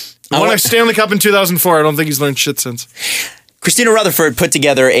 Won a Stanley Cup in 2004. I don't think he's learned shit since. Christina Rutherford put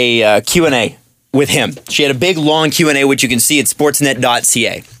together a Q&A with him. She had a big, long Q&A, which you can see at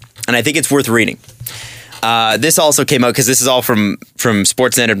sportsnet.ca. And I think it's worth reading. This also came out because this is all from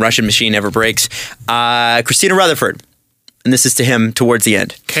Sportsnet and Russian Machine Never Breaks. Christina Rutherford, and this is to him towards the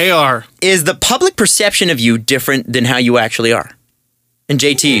end. KR. Is the public perception of you different than how you actually are? And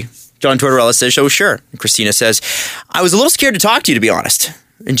JT, John Tortorella says, oh, sure. And Christina says, I was a little scared to talk to you, to be honest.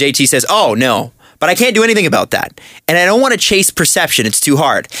 And JT says, oh, no. But I can't do anything about that. And I don't want to chase perception. It's too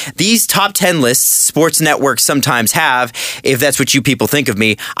hard. These top 10 lists sports networks sometimes have, if that's what you people think of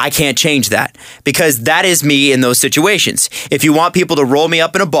me, I can't change that. Because that is me in those situations. If you want people to roll me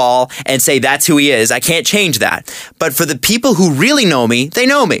up in a ball and say that's who he is, I can't change that. But for the people who really know me, they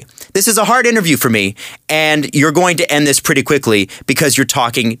know me. This is a hard interview for me. And you're going to end this pretty quickly because you're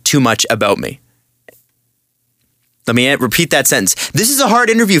talking too much about me. Let me repeat that sentence. This is a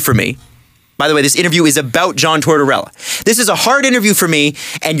hard interview for me. By the way, this interview is about John Tortorella. This is a hard interview for me,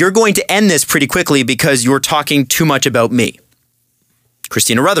 and you're going to end this pretty quickly because you're talking too much about me.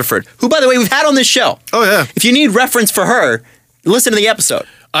 Christina Rutherford, who, by the way, we've had on this show. Oh, yeah. If you need reference for her, listen to the episode.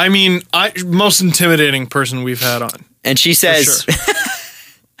 I mean, most intimidating person we've had on. And she says... Sure.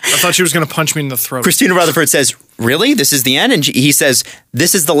 I thought she was going to punch me in the throat. Christina Rutherford says, really? This is the end? And he says,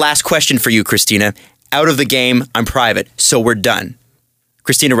 this is the last question for you, Christina. Out of the game, I'm private, so we're done.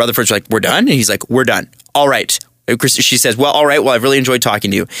 Christina Rutherford's like, we're done? And he's like, we're done. All right. She says, well, all right. Well, I've really enjoyed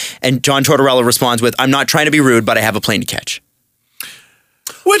talking to you. And John Tortorella responds with, I'm not trying to be rude, but I have a plane to catch.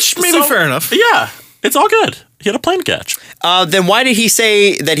 Which may be fair enough. Yeah, it's all good. He had a plane to catch. Then why did he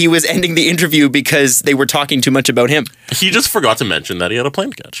say that he was ending the interview because they were talking too much about him? He just forgot to mention that he had a plane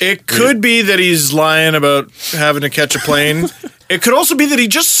to catch. It could be that he's lying about having to catch a plane. It could also be that he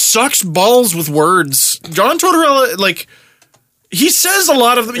just sucks balls with words. John Tortorella, like... He says a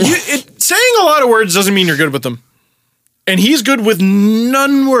lot of them. Saying a lot of words doesn't mean you're good with them. And he's good with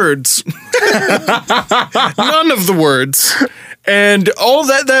none words. None of the words. And all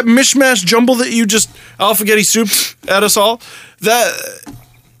that mishmash jumble that you just alphagetti souped at us all, that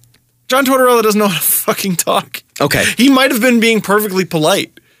John Tortorella doesn't know how to fucking talk. Okay. He might have been being perfectly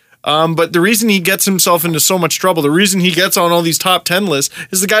polite. But the reason he gets himself into so much trouble, the reason he gets on all these top 10 lists,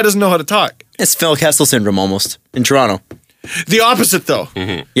 is the guy doesn't know how to talk. It's Phil Kessel syndrome almost in Toronto. The opposite, though.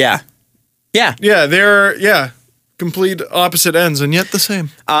 Mm-hmm. Yeah. Yeah, they're complete opposite ends, and yet the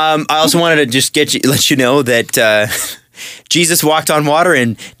same. I also wanted to just let you know that Jesus walked on water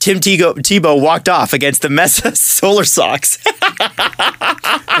and Tim Tebow walked off against the Mesa Solar Sox.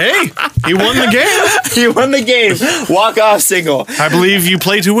 Hey, he won the game. He won the game. Walk-off single. I believe you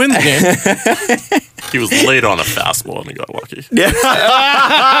play to win the game. He was late on a fastball and he got lucky. Yeah.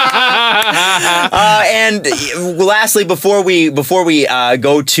 And lastly, before we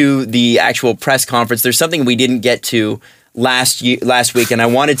go to the actual press conference, there's something we didn't get to last week, and I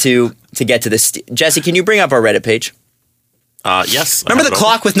wanted to get to this. Jesse, can you bring up our Reddit page? Yes. Remember the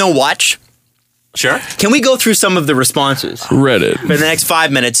clock with no watch? Sure. Can we go through some of the responses? Reddit. For the next 5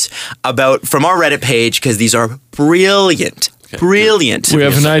 minutes from our Reddit page, because these are brilliant. Okay. Brilliant. We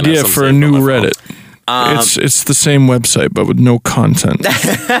have an idea for a new Reddit. It's the same website, but with no content.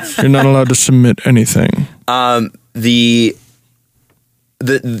 You're not allowed to submit anything. These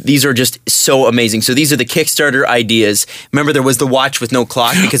are just so amazing. So these are the Kickstarter ideas. Remember, there was the watch with no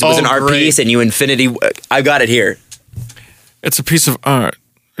clock because it was an art piece, and you infinity. I got it here. It's a piece of art.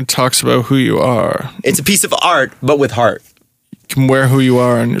 It talks about who you are. It's a piece of art, but with heart. can wear who you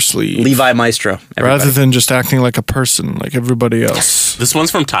are on your sleeve. Levi Maestro. Everybody. Rather than just acting like a person, like everybody else. This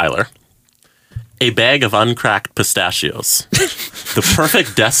one's from Tyler. A bag of uncracked pistachios. The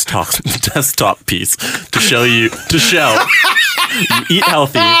perfect desktop piece to show you eat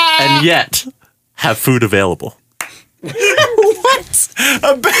healthy and yet have food available. What?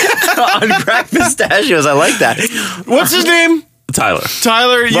 Uncracked pistachios. I like that. What's his name? Tyler.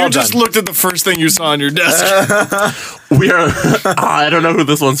 Tyler, you Well just done. looked at the first thing you saw on your desk. We are. I don't know who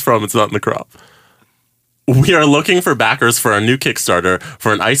this one's from. It's not in the crop. We are looking for backers for a new Kickstarter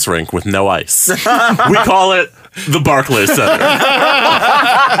for an ice rink with no ice. We call it the Barclays Center. Now,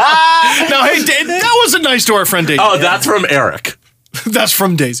 hey, that wasn't nice to our friend Daisy. Oh, that's from Eric. That's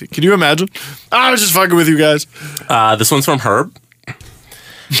from Daisy. Can you imagine? I was just fucking with you guys. This one's from Herb.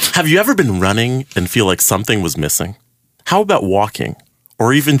 Have you ever been running and feel like something was missing? How about walking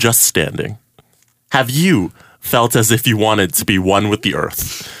or even just standing? Have you felt as if you wanted to be one with the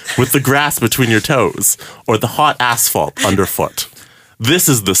earth, with the grass between your toes or the hot asphalt underfoot? This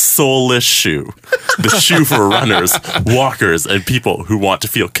is the soulless shoe. The shoe for runners, walkers, and people who want to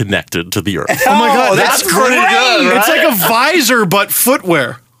feel connected to the earth. Oh my God, that's pretty great. good. Right? It's like a visor, but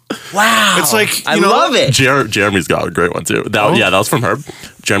footwear. Wow. It's like, I love it. Jeremy's got a great one too. Yeah, that was from Herb.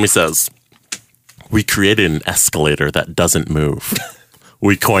 Jeremy says, we created an escalator that doesn't move.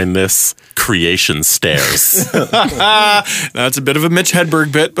 We coined this creation stairs. That's a bit of a Mitch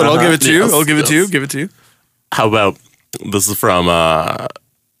Hedberg bit, but I'll give it to you. Yes, I'll give it to yes. you. Give it to you. How about, this is from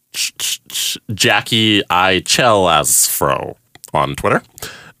Jackie I Chelasfro on Twitter.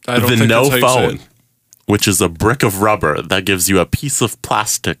 I don't The think no that's how you say phone, it. which is a brick of rubber that gives you a piece of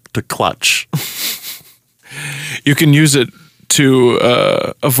plastic to clutch. You can use it to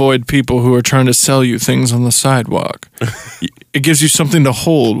avoid people who are trying to sell you things on the sidewalk. It gives you something to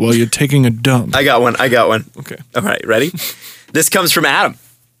hold while you're taking a dump. I got one. Okay. All right, ready? This comes from Adam.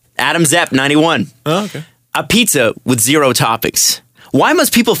 Adam Zepp, 91. Oh, okay. A pizza with 0 toppings. Why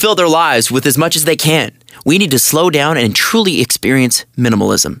must people fill their lives with as much as they can? We need to slow down and truly experience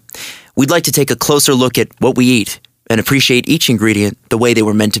minimalism. We'd like to take a closer look at what we eat and appreciate each ingredient the way they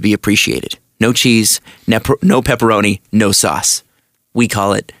were meant to be appreciated. No cheese, no pepperoni, no sauce. We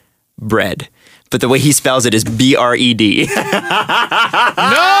call it bread. But the way he spells it is B-R-E-D.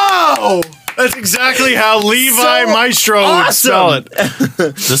 No! That's exactly how Levi Maestro would spell it.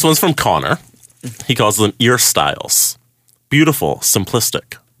 This one's from Connor. He calls them ear styles. Beautiful,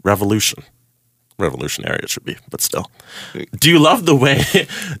 simplistic, revolutionary it should be, but still. Do you love the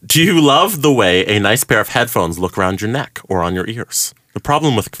way a nice pair of headphones look around your neck or on your ears? The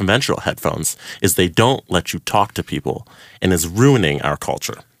problem with conventional headphones is they don't let you talk to people and is ruining our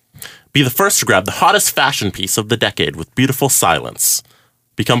culture. Be the first to grab the hottest fashion piece of the decade with beautiful silence.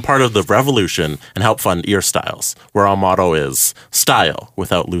 Become part of the revolution and help fund ear styles, where our motto is style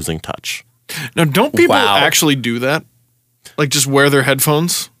without losing touch. Now, don't people Wow. actually do that? Like just wear their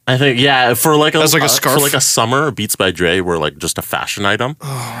headphones? I think, yeah, for like As like a scarf? for like a summer, Beats by Dre were like just a fashion item.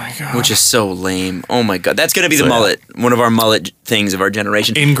 Which is so lame. Oh my God. That's going to be the So, yeah. mullet. One of our mullet things of our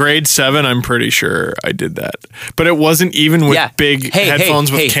generation. In grade 7, I'm pretty sure I did that. But it wasn't even with Yeah. big Hey, headphones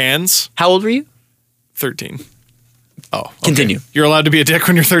hey, with hey. cans. How old were you? 13. Oh, okay. Continue. You're allowed to be a dick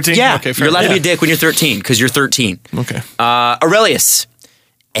when you're 13? Yeah. Okay, fair You're allowed to be a enough. dick when you're 13 because you're 13. Okay. Aurelius.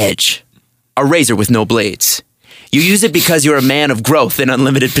 Edge. A razor with no blades. You use it because you're a man of growth and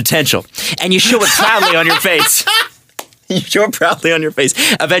unlimited potential. And you show it proudly on your face. You show it proudly on your face.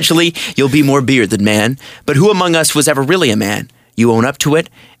 Eventually, you'll be more beard than man. But who among us was ever really a man? You own up to it,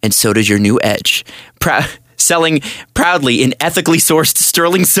 and so does your new Edge. Selling proudly in ethically sourced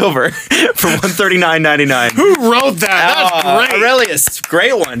sterling silver for $139.99. Who wrote that? That's great. Aurelius.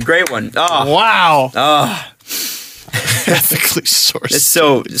 Great one. Great one. Oh, Wow. Ethically sourced. it's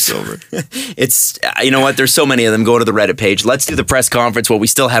so silver. It's, you know what? There's so many of them. Go to the Reddit page. Let's do the press conference while we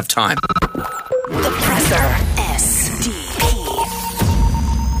still have time. The Presser.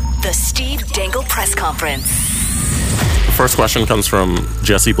 SDP. The Steve Dangle Press Conference. First question comes from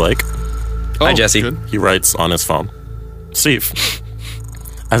Jesse Blake. Hi, Jesse. good. He writes on his phone, Steve,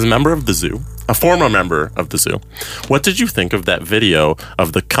 as a member of the zoo, a former member of the zoo, what did you think of that video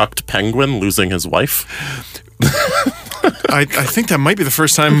of the cucked penguin losing his wife? I think that might be the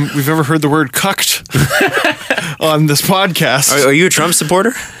first time we've ever heard the word cucked on this podcast. Are you a Trump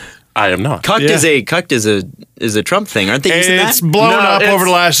supporter? I am not. Cucked Yeah. is a Trump thing, aren't they using It's that? blown No, up it's- over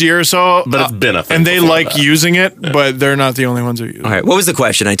the last year or so. But it's been a thing And they before like that. using it, but they're not the only ones who use it. All right. What was the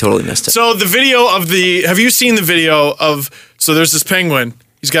question? I totally missed it. So the video of have you seen the video of, so there's this penguin,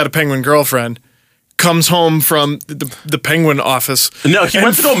 he's got a penguin girlfriend, comes home from the penguin office. No, he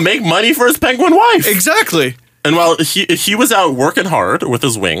went to go make money for his penguin wife. Exactly. And while he was out working hard with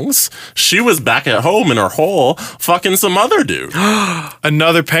his wings, she was back at home in her hole fucking some other dude.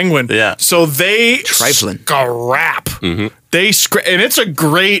 Another penguin. Yeah. So they Trifling. scrap. They and it's a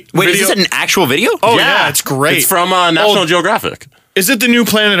great Wait, video. is this an actual video? Oh, yeah, it's great. It's from National Geographic. Is it the new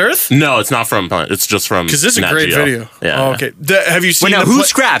Planet Earth? No, it's not from Planet. It's just from Because this is a Nat great Geo. video. Yeah. Oh, okay. Have you seen Wait, now who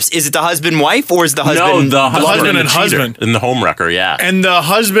scraps? Is it the husband-wife or is the husband... No, the husband and the cheater husband. in the homewrecker, yeah. And the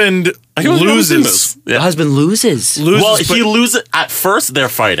husband I can't believe I've seen loses. this. Yeah. The husband loses. Well, but- he loses at first. They're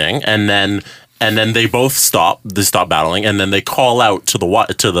fighting, and then they both stop. They stop battling, and then they call out to the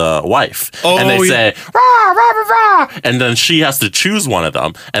wife, and they say rah, rah, rah, rah, and then she has to choose one of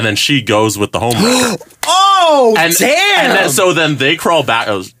them, and then she goes with the homewrecker. Oh, and damn! And then they crawl back.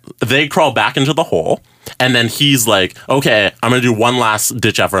 They crawl back into the hole. And then he's like, "Okay, I'm gonna do one last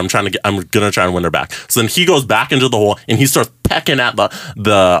ditch effort. I'm gonna try and win her back." So then he goes back into the hole and he starts pecking at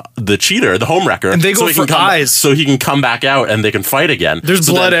the cheater, the homewrecker, And they go for eyes. so he can come back out and they can fight again. There's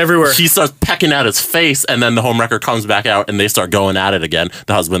So blood then everywhere. He starts pecking at his face, and then the homewrecker comes back out and they start going at it again.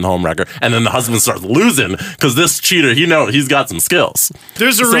 The husband, and the homewrecker, and then the husband starts losing because this cheater, he's got some skills.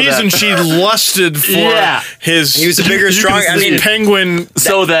 There's a So reason that- she lusted for Yeah. his. He was a bigger, stronger... I mean, penguin.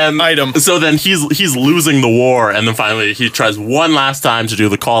 So then item. So then he's losing the war, and then finally he tries one last time to do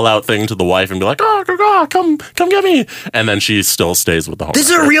the call out thing to the wife and be like, "Oh, come get me," and then she still stays with the homewrecker. this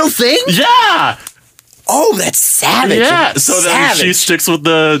is a real thing? Yeah. Oh, that's savage. Yeah. So then she sticks with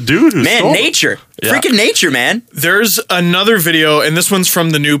the dude who Man, stole it. nature. Yeah. Freaking nature, man. There's another video, and this one's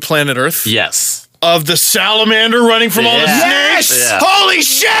from the new Planet Earth, Yes. of the salamander running from all the Yeah. snakes. Yeah. Holy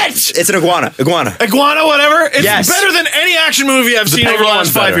shit! It's an iguana. Iguana, whatever. It's Yes. better than any action movie I've seen over the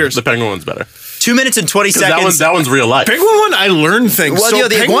last 5 years. The penguin one's better. 2 minutes and 20 Because seconds. that one's real life. Penguin one, I learned things. Well, So the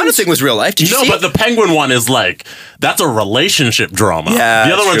iguana penguins- thing was real life. Did you No, see but it? the penguin one is like, that's a relationship drama. Yeah,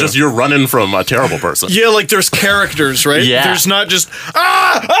 The other that's one true. just, you're running from a terrible person. Yeah, like there's characters, right? Yeah. There's not just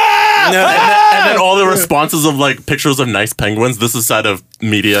And then all the responses of like pictures of nice penguins, this is side of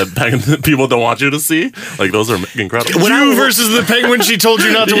media people don't want you to see. Like those are incredible. you versus the penguin she told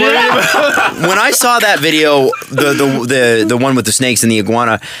you not to worry about. When I saw that video, the one with the snakes and the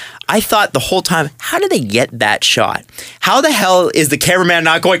iguana, I thought the whole time, how did they get that shot? How the hell is the cameraman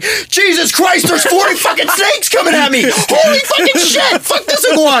not going, Jesus Christ, there's 40 fucking snakes coming at me. Holy fucking shit. Fuck this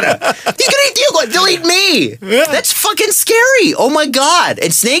iguana. He's going to eat the iguana. They'll eat me. Yeah. That's fucking scary. Oh my God.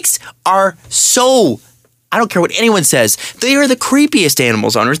 And snakes are so... I don't care what anyone says. They are the creepiest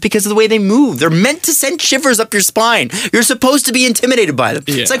animals on earth because of the way they move. They're meant to send shivers up your spine. You're supposed to be intimidated by them.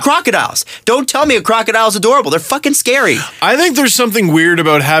 Yeah. It's like crocodiles. Don't tell me a crocodile's adorable. They're fucking scary. I think there's something weird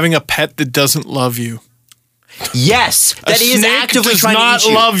about having a pet that doesn't love you. Yes, that a is snake actively does trying not to eat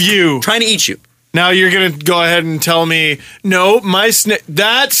you. love you. Trying to eat you. Now you're gonna go ahead and tell me, no,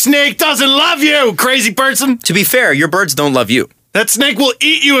 that snake doesn't love you, crazy person. To be fair, your birds don't love you. That snake will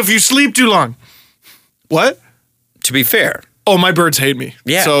eat you if you sleep too long. What? To be fair. Oh, my birds hate me.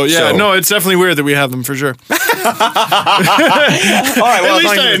 Yeah, So so- no, it's definitely weird that we have them for sure. All right, At least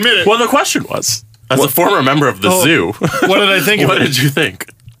I admit it. Well, the question was, as a former member of the Oh, zoo, What did I think of what it? did you think?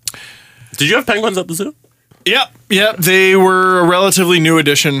 Did you have penguins at the zoo? Yep. They were a relatively new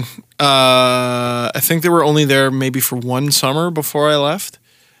addition. I think they were only there maybe for one summer before I left.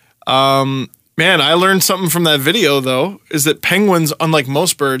 Man, I learned something from that video, though, is that penguins, unlike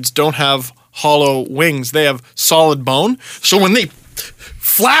most birds, don't have hollow wings. They have solid bone. So when they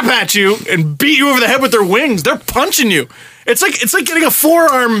flap at you and beat you over the head with their wings, they're punching you. It's like getting a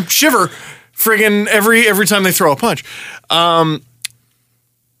forearm shiver friggin' every time they throw a punch.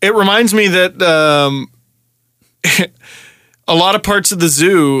 It reminds me that a lot of parts of the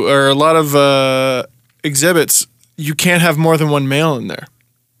zoo or a lot of exhibits, you can't have more than one male in there.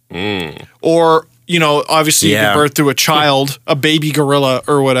 Or, obviously you Yeah. give birth to a child, a baby gorilla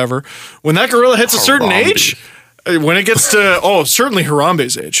or whatever. When that gorilla hits a certain Harambe. age, when it gets to, certainly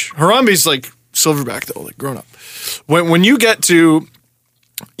Harambe's age. Harambe's like silverback though, like grown up. When you get to,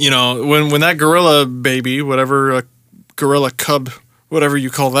 when that gorilla baby, whatever, gorilla cub, whatever you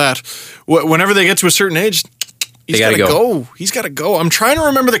call that, whenever they get to a certain age, he's got to go. He's got to go. I'm trying to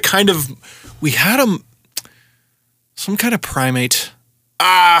remember the kind of, we had some kind of primate.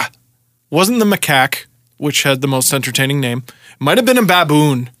 Wasn't the macaque, which had the most entertaining name. Might have been a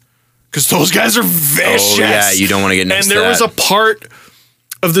baboon, because those guys are vicious. Oh, yeah, you don't want to get next And to there was that. a part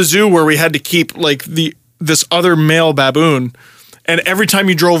of the zoo where we had to keep like this other male baboon, and every time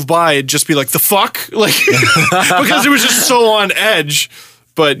you drove by, it'd just be like, the fuck? Like, because it was just so on edge.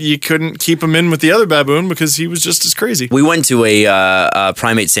 But you couldn't keep him in with the other baboon because he was just as crazy. We went to a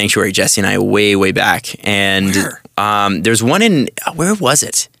primate sanctuary, Jesse and I, way back. And Where? there's one in, where was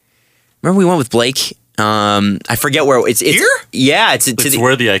it? Remember we went with Blake? I forget where it's Here? Yeah, it's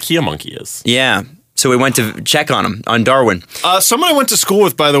where the IKEA monkey is. Yeah. So we went to check on him on Darwin. Someone I went to school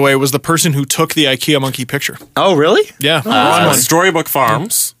with, by the way, was the person who took the IKEA monkey picture. Oh, really? Yeah. Storybook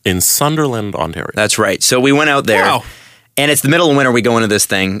Farms in Sunderland, Ontario. That's right. So we went out there. Wow. And it's the middle of winter. We go into this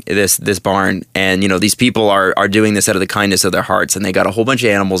thing, this barn, and these people are doing this out of the kindness of their hearts, and they got a whole bunch of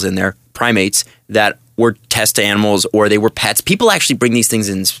animals in there, primates that were test animals or they were pets. People actually bring these things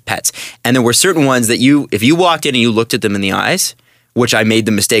in as pets, and there were certain ones that if you walked in and you looked at them in the eyes, which I made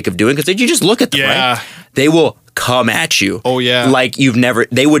the mistake of doing because you just look at them, right? They will come at you. Oh yeah, like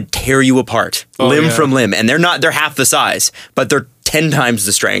they would tear you apart, limb from limb, and they're half the size, but they're 10 times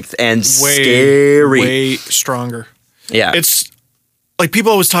the strength and scary, way stronger. Yeah. It's like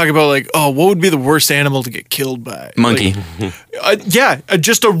people always talk about like, oh, what would be the worst animal to get killed by? Monkey.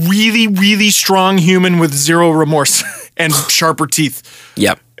 Just a really, really strong human with zero remorse and sharper teeth.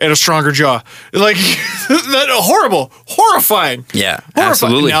 Yep. And a stronger jaw. Like, that horrifying. Yeah, horrifying.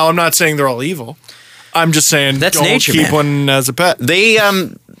 absolutely. Now, I'm not saying they're all evil. I'm just saying That's don't nature, keep man. one as a pet. They,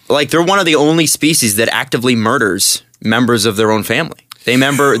 they're one of the only species that actively murders members of their own family.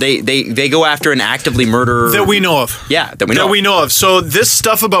 They go after and actively murder that we know of. Yeah, that we know of. So this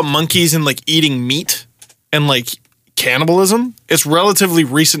stuff about monkeys and like eating meat and like cannibalism, it's relatively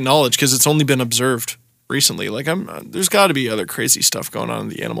recent knowledge because it's only been observed recently. Like there's got to be other crazy stuff going on in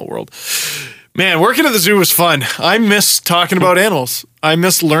the animal world. Man, working at the zoo was fun. I miss talking about animals. I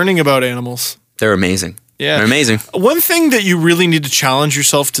miss learning about animals. They're amazing. Yeah, they're amazing. One thing that you really need to challenge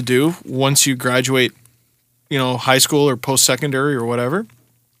yourself to do once you graduate, high school or post-secondary or whatever,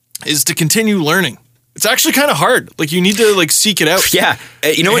 is to continue learning. It's actually kind of hard. Like, you need to, like, seek it out. Yeah.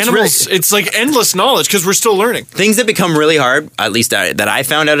 Animals, it's like endless knowledge because we're still learning. Things that become really hard, at least that I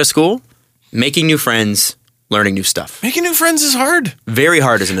found out of school, making new friends, learning new stuff. Making new friends is hard. Very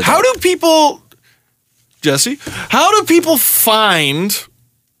hard as an adult. How do people find,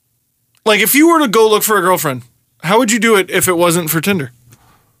 like, if you were to go look for a girlfriend, how would you do it if it wasn't for Tinder?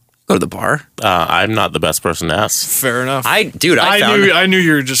 Go to the bar. I'm not the best person to ask. Fair enough. I knew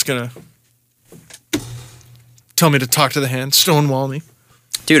you were just gonna tell me to talk to the hand, stonewall me.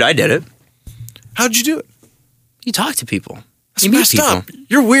 Dude, I did it. How'd you do it? You talk to people. That's messed up.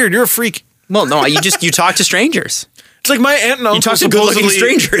 You're weird. You're a freak. Well, no, you talk to strangers. It's like my aunt and uncle. You talk to good-looking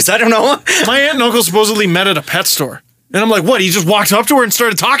strangers. I don't know. My aunt and uncle supposedly met at a pet store, and I'm like, what? He just walked up to her and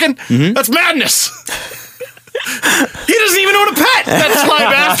started talking? Mm-hmm. That's madness. He doesn't even own a pet. That sly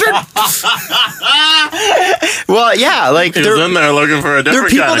bastard. Well, yeah, like he's in there looking for a different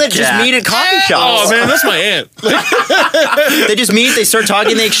people kind of that just meet at coffee shops. Oh man, that's my aunt. They just meet, they start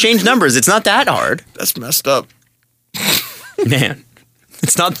talking, they exchange numbers. It's not that hard. That's messed up, man.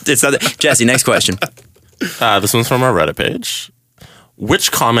 It's not. Jesse, next question. This one's from our Reddit page.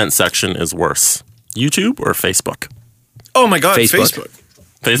 Which comment section is worse, YouTube or Facebook? Oh my God, Facebook.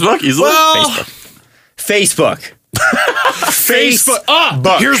 Facebook, easily. Well, Facebook.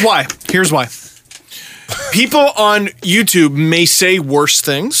 Facebook. Here's why. People on YouTube may say worse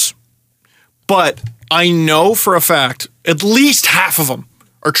things, but I know for a fact at least half of them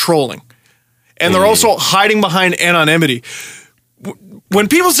are trolling. And they're also hiding behind anonymity. When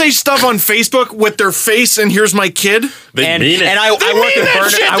people say stuff on Facebook with their face and here's my kid, they mean it. And I work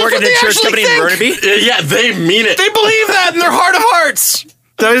at a church company in Burnaby. Yeah, they mean it. They believe that in their heart of hearts.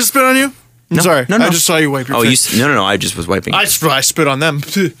 Did I just spit on you? I'm sorry. No. I just saw you wipe your face. No. I just was wiping. I spit on them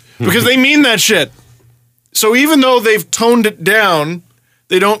because they mean that shit. So even though they've toned it down,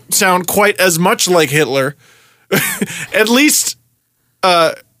 they don't sound quite as much like Hitler. At least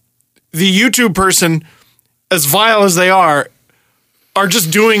the YouTube person, as vile as they are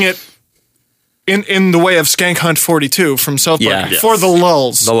just doing it in the way of Skank Hunt 42 from South Park for the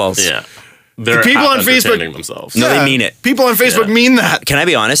lulls. The lulls. Yeah. They're people on Facebook themselves. No, they mean it. People on Facebook mean that. Can I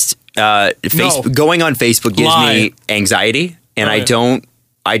be honest? Going on Facebook gives me anxiety, and I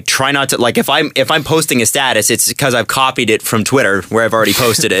try not to, like, if I'm posting a status, it's because I've copied it from Twitter where I've already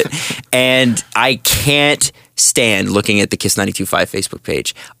posted it, and I can't stand looking at the Kiss 92.5 Facebook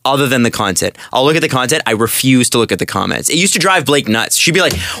page other than the content. I'll look at the content. I refuse to look at the comments. It used to drive Blake nuts. She'd be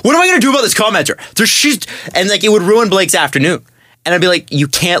like, "What am I going to do about this commenter?" And like, it would ruin Blake's afternoon. And I'd be like, "You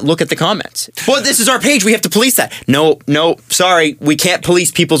can't look at the comments." Well, this is our page. We have to police that. No, sorry. We can't police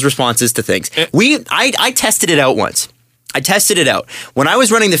people's responses to things. I tested it out once. When I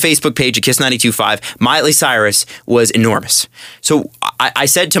was running the Facebook page at Kiss 92.5, Miley Cyrus was enormous. So I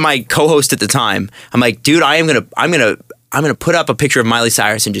said to my co-host at the time, I'm like, "Dude, I'm gonna put up a picture of Miley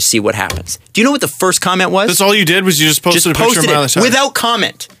Cyrus and just see what happens." Do you know what the first comment was? That's all you did was you just posted a picture of Miley Cyrus without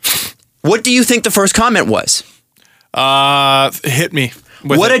comment. What do you think the first comment was? Hit me.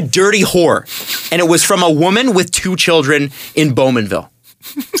 What a dirty whore. And it was from a woman with 2 children in Bowmanville.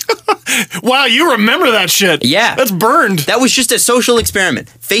 Wow, you remember that shit. Yeah. That's burned. That was just a social experiment.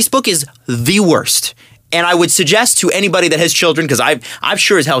 Facebook is the worst. And I would suggest to anybody that has children, because I'm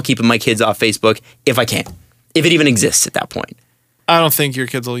sure as hell keeping my kids off Facebook if I can. If it even exists at that point. I don't think your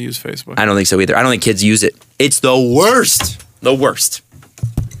kids will use Facebook. I don't think so either. I don't think kids use it. It's the worst. The worst.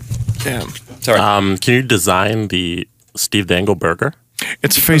 Damn. Sorry. Can you design the Steve Dangle burger?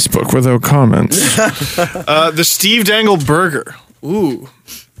 It's Facebook without comments. The Steve Dangle burger. Ooh.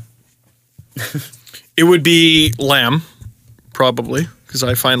 It would be lamb, probably, because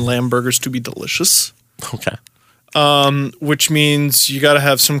I find lamb burgers to be delicious. Okay. Which means you got to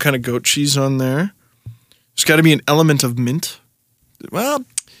have some kind of goat cheese on there. There's got to be an element of mint. Well,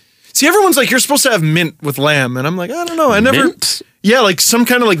 see, everyone's like, you're supposed to have mint with lamb. And I'm like, I don't know. Mint? Yeah, like some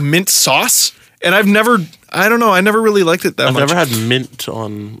kind of like mint sauce. And I don't know. I never really liked it that I've much. never had mint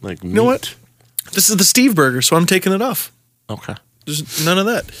on like meat. You know what? This is the Steve burger, so I'm taking it off. Okay. There's none of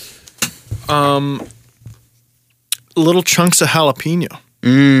that. Little chunks of jalapeno.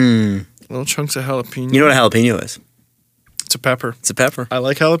 Little chunks of jalapeno. You know what a jalapeno is? It's a pepper. It's a pepper. I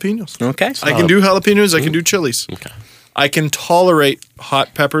like jalapenos. Okay. I can do jalapenos. I can do chilies. Okay. I can tolerate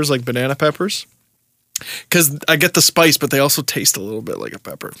hot peppers like banana peppers because I get the spice, but they also taste a little bit like a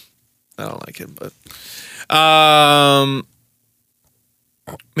pepper. I don't like it, but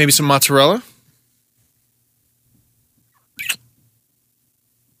maybe some mozzarella.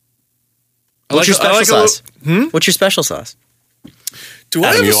 What's your special sauce? What's your special sauce? Do I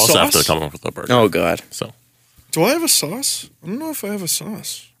Adam, have a you also have sauce? to come up with a burger. Oh, God. So, Do I have a sauce? I don't know if I have a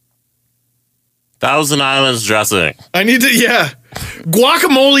sauce. Thousand Islands dressing. I need to,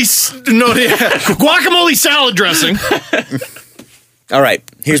 guacamole. Guacamole salad dressing. All right.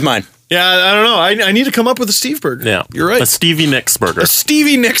 Here's mine. Yeah, I don't know. I need to come up with a Steve burger. Yeah. You're right. A Stevie Nicks burger. A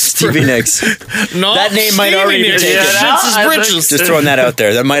Stevie Nicks. Stevie Nicks. No, That name might Stevie already be Nicks. taken. Yeah, Yeah, shits his I think britches. Just throwing that out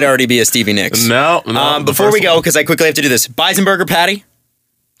there. That might already be a Stevie Nicks. No. Before we go, because I quickly have to do this. Beisenberger patty.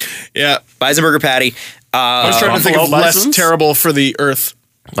 Yeah. Beisenberger patty. I was trying to think of Buffalo less bisons? terrible for the earth.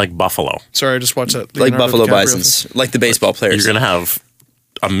 Like buffalo. Sorry, I just watched that. Like Leonardo Buffalo DiCaprio Bisons. Like the baseball players. You're going to have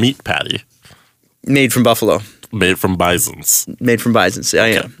a meat patty Made from buffalo. made from bisons. Made from bisons. I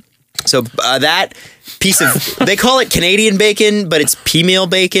am. So that piece of, they call it Canadian bacon, but it's pea-meal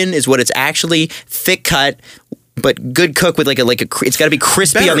bacon is what it's actually, thick cut, but good cook with it's got to be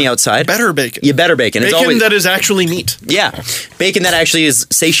crispy on the outside. Better bacon. Yeah, better bacon. It's Bacon always, that is actually meat. yeah, bacon that actually is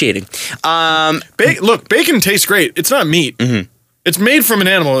satiating. Look, bacon tastes great. It's not meat. Mm-hmm. It's made from an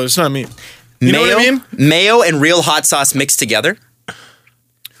animal. It's not meat. You know what I mean? Mayo and real hot sauce mixed together.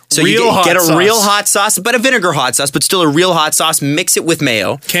 So Real you hot get a sauce. real hot sauce, but a vinegar hot sauce, but still a real hot sauce. Mix it with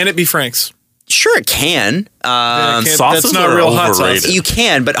mayo. Can it be Frank's? Sure, it can. Sauces That's not are real hot overrated. sauce. You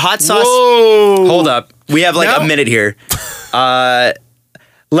can, but hot sauce. Whoa. Hold up. We have like No. a minute here.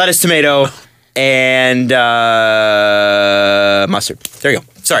 Lettuce, tomato, and mustard. There you go.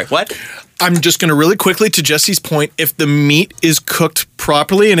 Sorry, what? I'm just going to really quickly, to Jesse's point, if the meat is cooked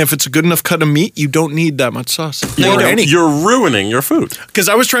properly and if it's a good enough cut of meat, you don't need that much sauce. No, you don't. You're ruining your food. Because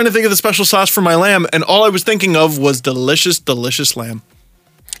I was trying to think of the special sauce for my lamb, and all I was thinking of was delicious, delicious lamb.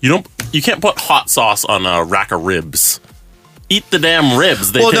 You can't put hot sauce on a rack of ribs. Eat the damn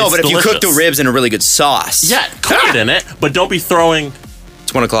ribs. They Well, no, taste but if you cook the delicious. ribs in a really good sauce. Yeah, cook it in it, but don't be throwing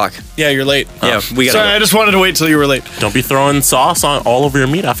It's 1 o'clock. Yeah, you're late. Yeah, we got Sorry, I just wanted to wait till you were late. Don't be throwing sauce on all over your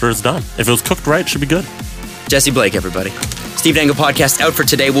meat after it's done. If it was cooked right, it should be good. Jesse Blake, everybody. Steve Dangle podcast out for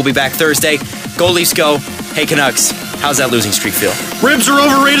today. We'll be back Thursday. Go Leafs, go. Hey, Canucks. How's that losing streak feel? Ribs are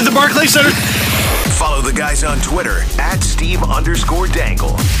overrated at the Barclays Center. Follow the guys on Twitter at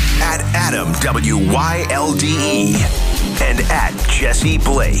Steve_Dangle, at Adam WYLDE, and at Jesse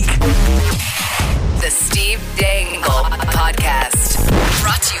Blake. The Steve Dangle Podcast.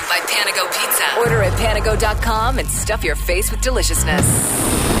 Brought to you by Panago Pizza. Order at panago.com and stuff your face with deliciousness.